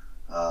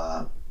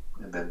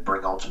 and then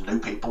bring on some new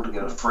people to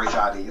get a fresh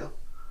idea.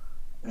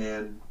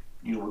 And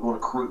we're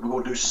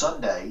going to do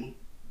Sunday.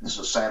 This is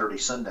a Saturday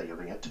Sunday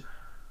event.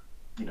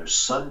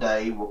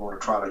 Sunday we're going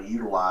to try to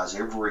utilize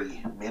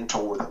every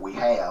mentor that we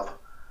have,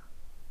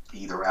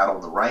 either out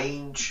on the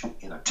range,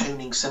 in a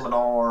tuning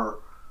seminar,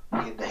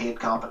 head-to-head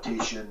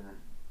competition,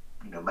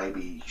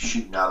 maybe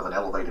shooting out of an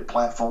elevated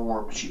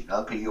platform, shooting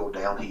uphill,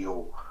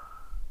 downhill,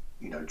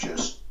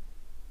 just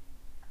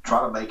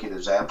try to make it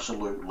as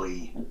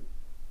absolutely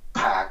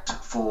packed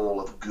full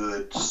of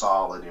good,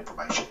 solid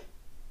information.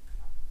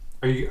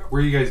 Where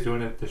are you guys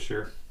doing it this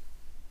year?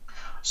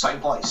 Same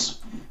place,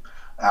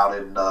 out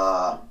in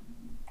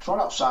right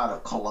outside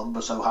of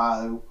Columbus,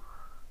 Ohio.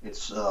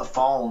 It's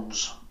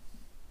Fawns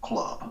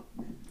Club.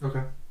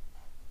 Okay.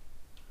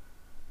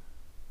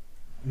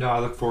 No, I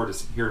look forward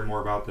to hearing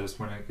more about this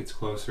when it gets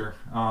closer.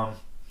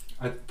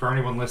 For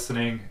anyone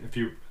listening, if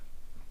you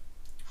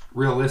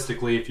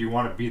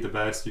want to be the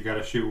best, you got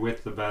to shoot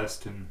with the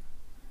best, and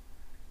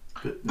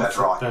that's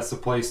right. That's the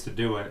place to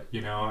do it.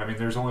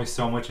 There's only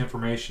so much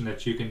information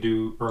that you can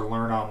do or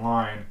learn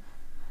online,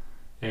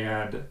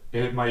 and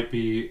it might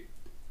be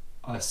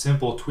a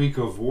simple tweak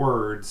of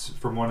words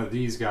from one of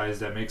these guys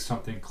that makes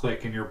something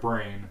click in your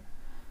brain.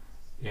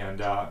 And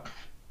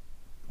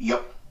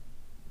yep.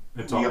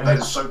 That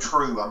is so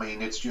true. I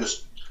mean, it's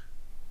just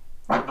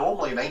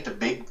normally it ain't the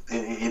big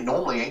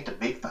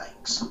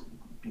things.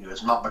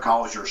 It's not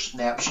because you're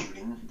snap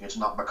shooting. It's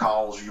not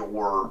because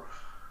you're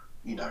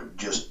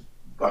just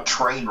a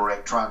train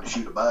wreck trying to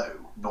shoot a bow.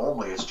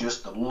 Normally it's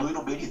just the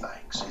little bitty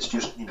things. It's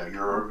just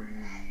you're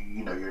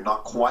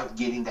not quite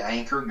getting the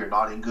anchor. You're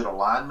not in good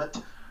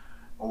alignment,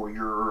 or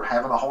you're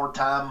having a hard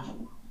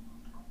time.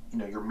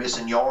 You're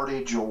missing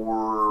yardage,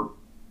 or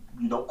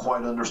you don't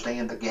quite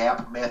understand the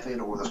gap method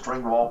or the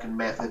string walking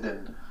method.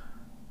 And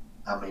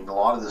I mean, a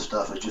lot of this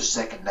stuff is just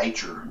second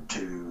nature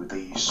to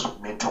these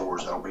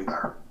mentors that'll be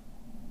there.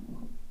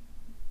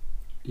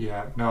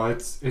 Yeah, no,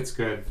 it's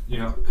good,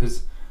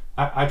 because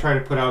I try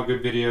to put out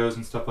good videos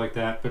and stuff like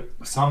that, but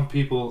some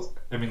people,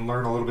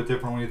 learn a little bit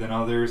differently than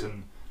others,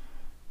 and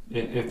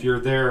if you're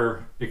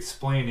there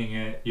explaining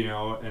it,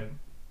 and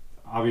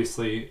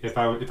obviously if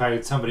I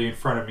had somebody in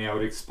front of me, I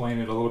would explain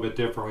it a little bit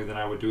differently than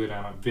I would do it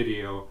on a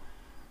video.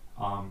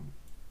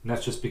 And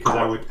that's just because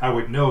I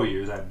would know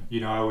you then.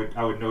 I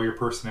would know your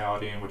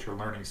personality and what your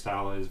learning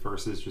style is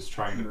versus just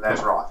trying to put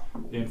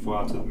info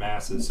out to the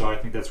masses. So I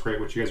think that's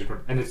great what you guys are doing,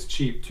 and it's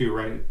cheap too,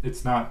 right?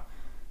 It's cheap.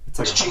 It's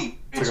like cheap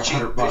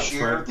 $100, this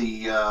year.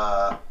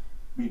 right?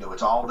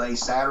 It's all day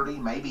Saturday,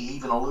 maybe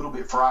even a little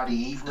bit Friday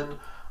evening.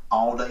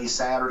 All day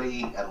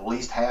Saturday, at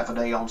least half a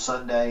day on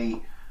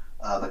Sunday.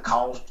 The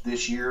cost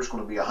this year is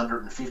going to be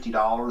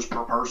 $150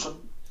 per person.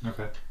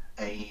 Okay.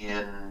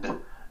 And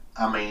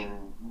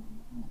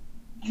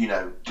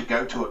to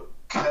go to a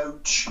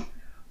coach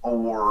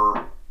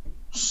or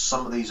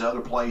some of these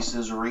other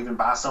places, or even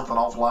buy something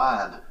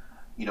offline,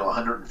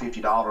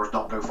 $150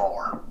 don't go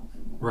far.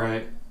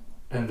 Right.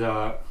 And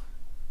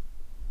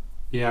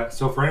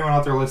so for anyone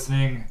out there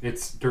listening,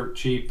 it's dirt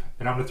cheap,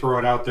 and I'm gonna throw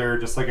it out there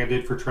just like I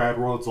did for Trad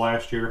Worlds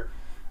last year.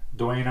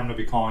 Dwayne, I'm gonna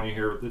be calling you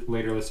here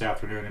later this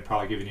afternoon and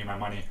probably giving you my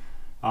money.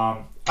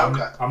 I'm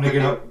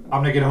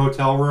gonna get a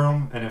hotel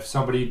room, and if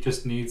somebody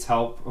just needs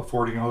help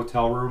affording a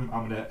hotel room,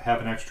 I'm gonna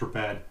have an extra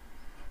bed.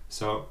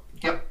 So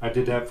yep. I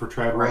did that for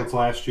Trad Worlds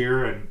last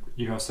year, and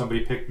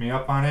somebody picked me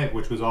up on it,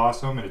 which was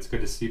awesome, and it's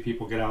good to see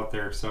people get out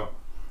there. So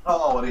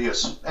it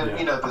is,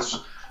 and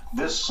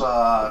this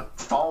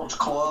Fawns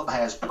Club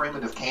has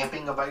primitive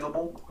camping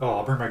available. Oh,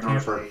 I'll bring my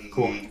camper.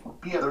 Cool.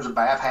 Yeah, there's a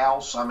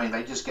bathhouse.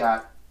 They just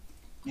got,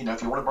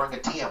 if you want to bring a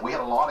tent, we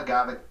had a lot of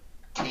guys that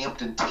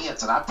camped in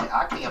tents, and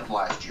I camped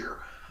last year.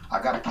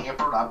 I got a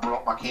camper, and I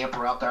brought my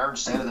camper out there and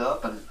set it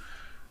up, and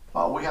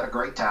we had a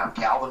great time.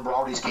 Calvin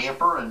brought his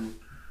camper, and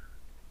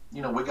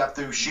we got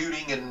through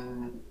shooting,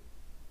 and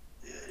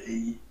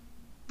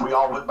we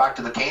all went back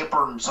to the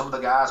camper, and some of the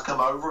guys come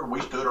over, and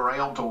we stood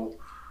around till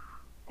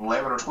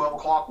 11 or 12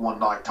 o'clock one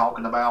night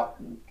talking about,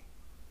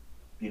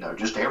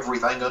 just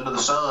everything under the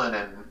sun.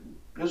 And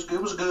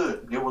It was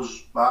good. It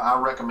was. I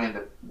recommend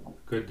it.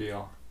 Good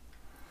deal.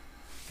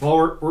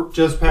 Well, we're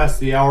just past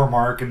the hour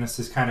mark, and this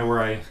is kind of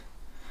where I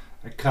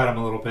cut him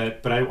a little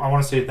bit. But I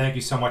want to say thank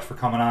you so much for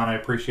coming on. I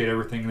appreciate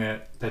everything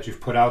that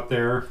you've put out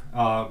there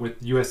with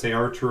USA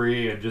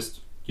Archery and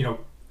just,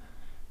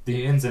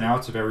 the ins and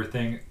outs of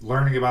everything.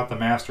 Learning about the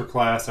master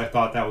class, I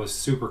thought that was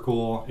super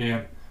cool,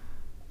 and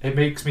it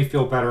makes me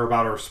feel better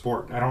about our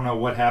sport. I don't know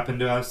what happened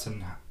to us,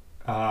 and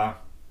I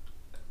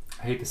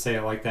hate to say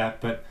it like that,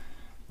 but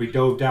we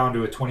dove down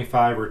to a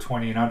 25 or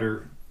 20 and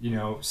under,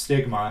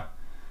 stigma.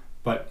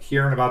 But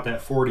hearing about that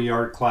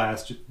 40-yard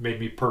class just made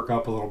me perk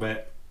up a little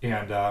bit.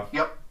 And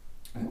Yep.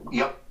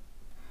 I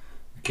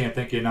can't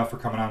thank you enough for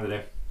coming on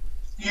today.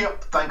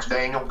 Yep. Thanks,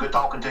 Daniel. Good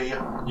talking to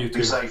you. You too.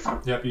 Be safe.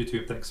 Yep, you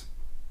too. Thanks.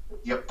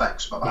 Yep.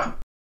 Thanks. Bye-bye.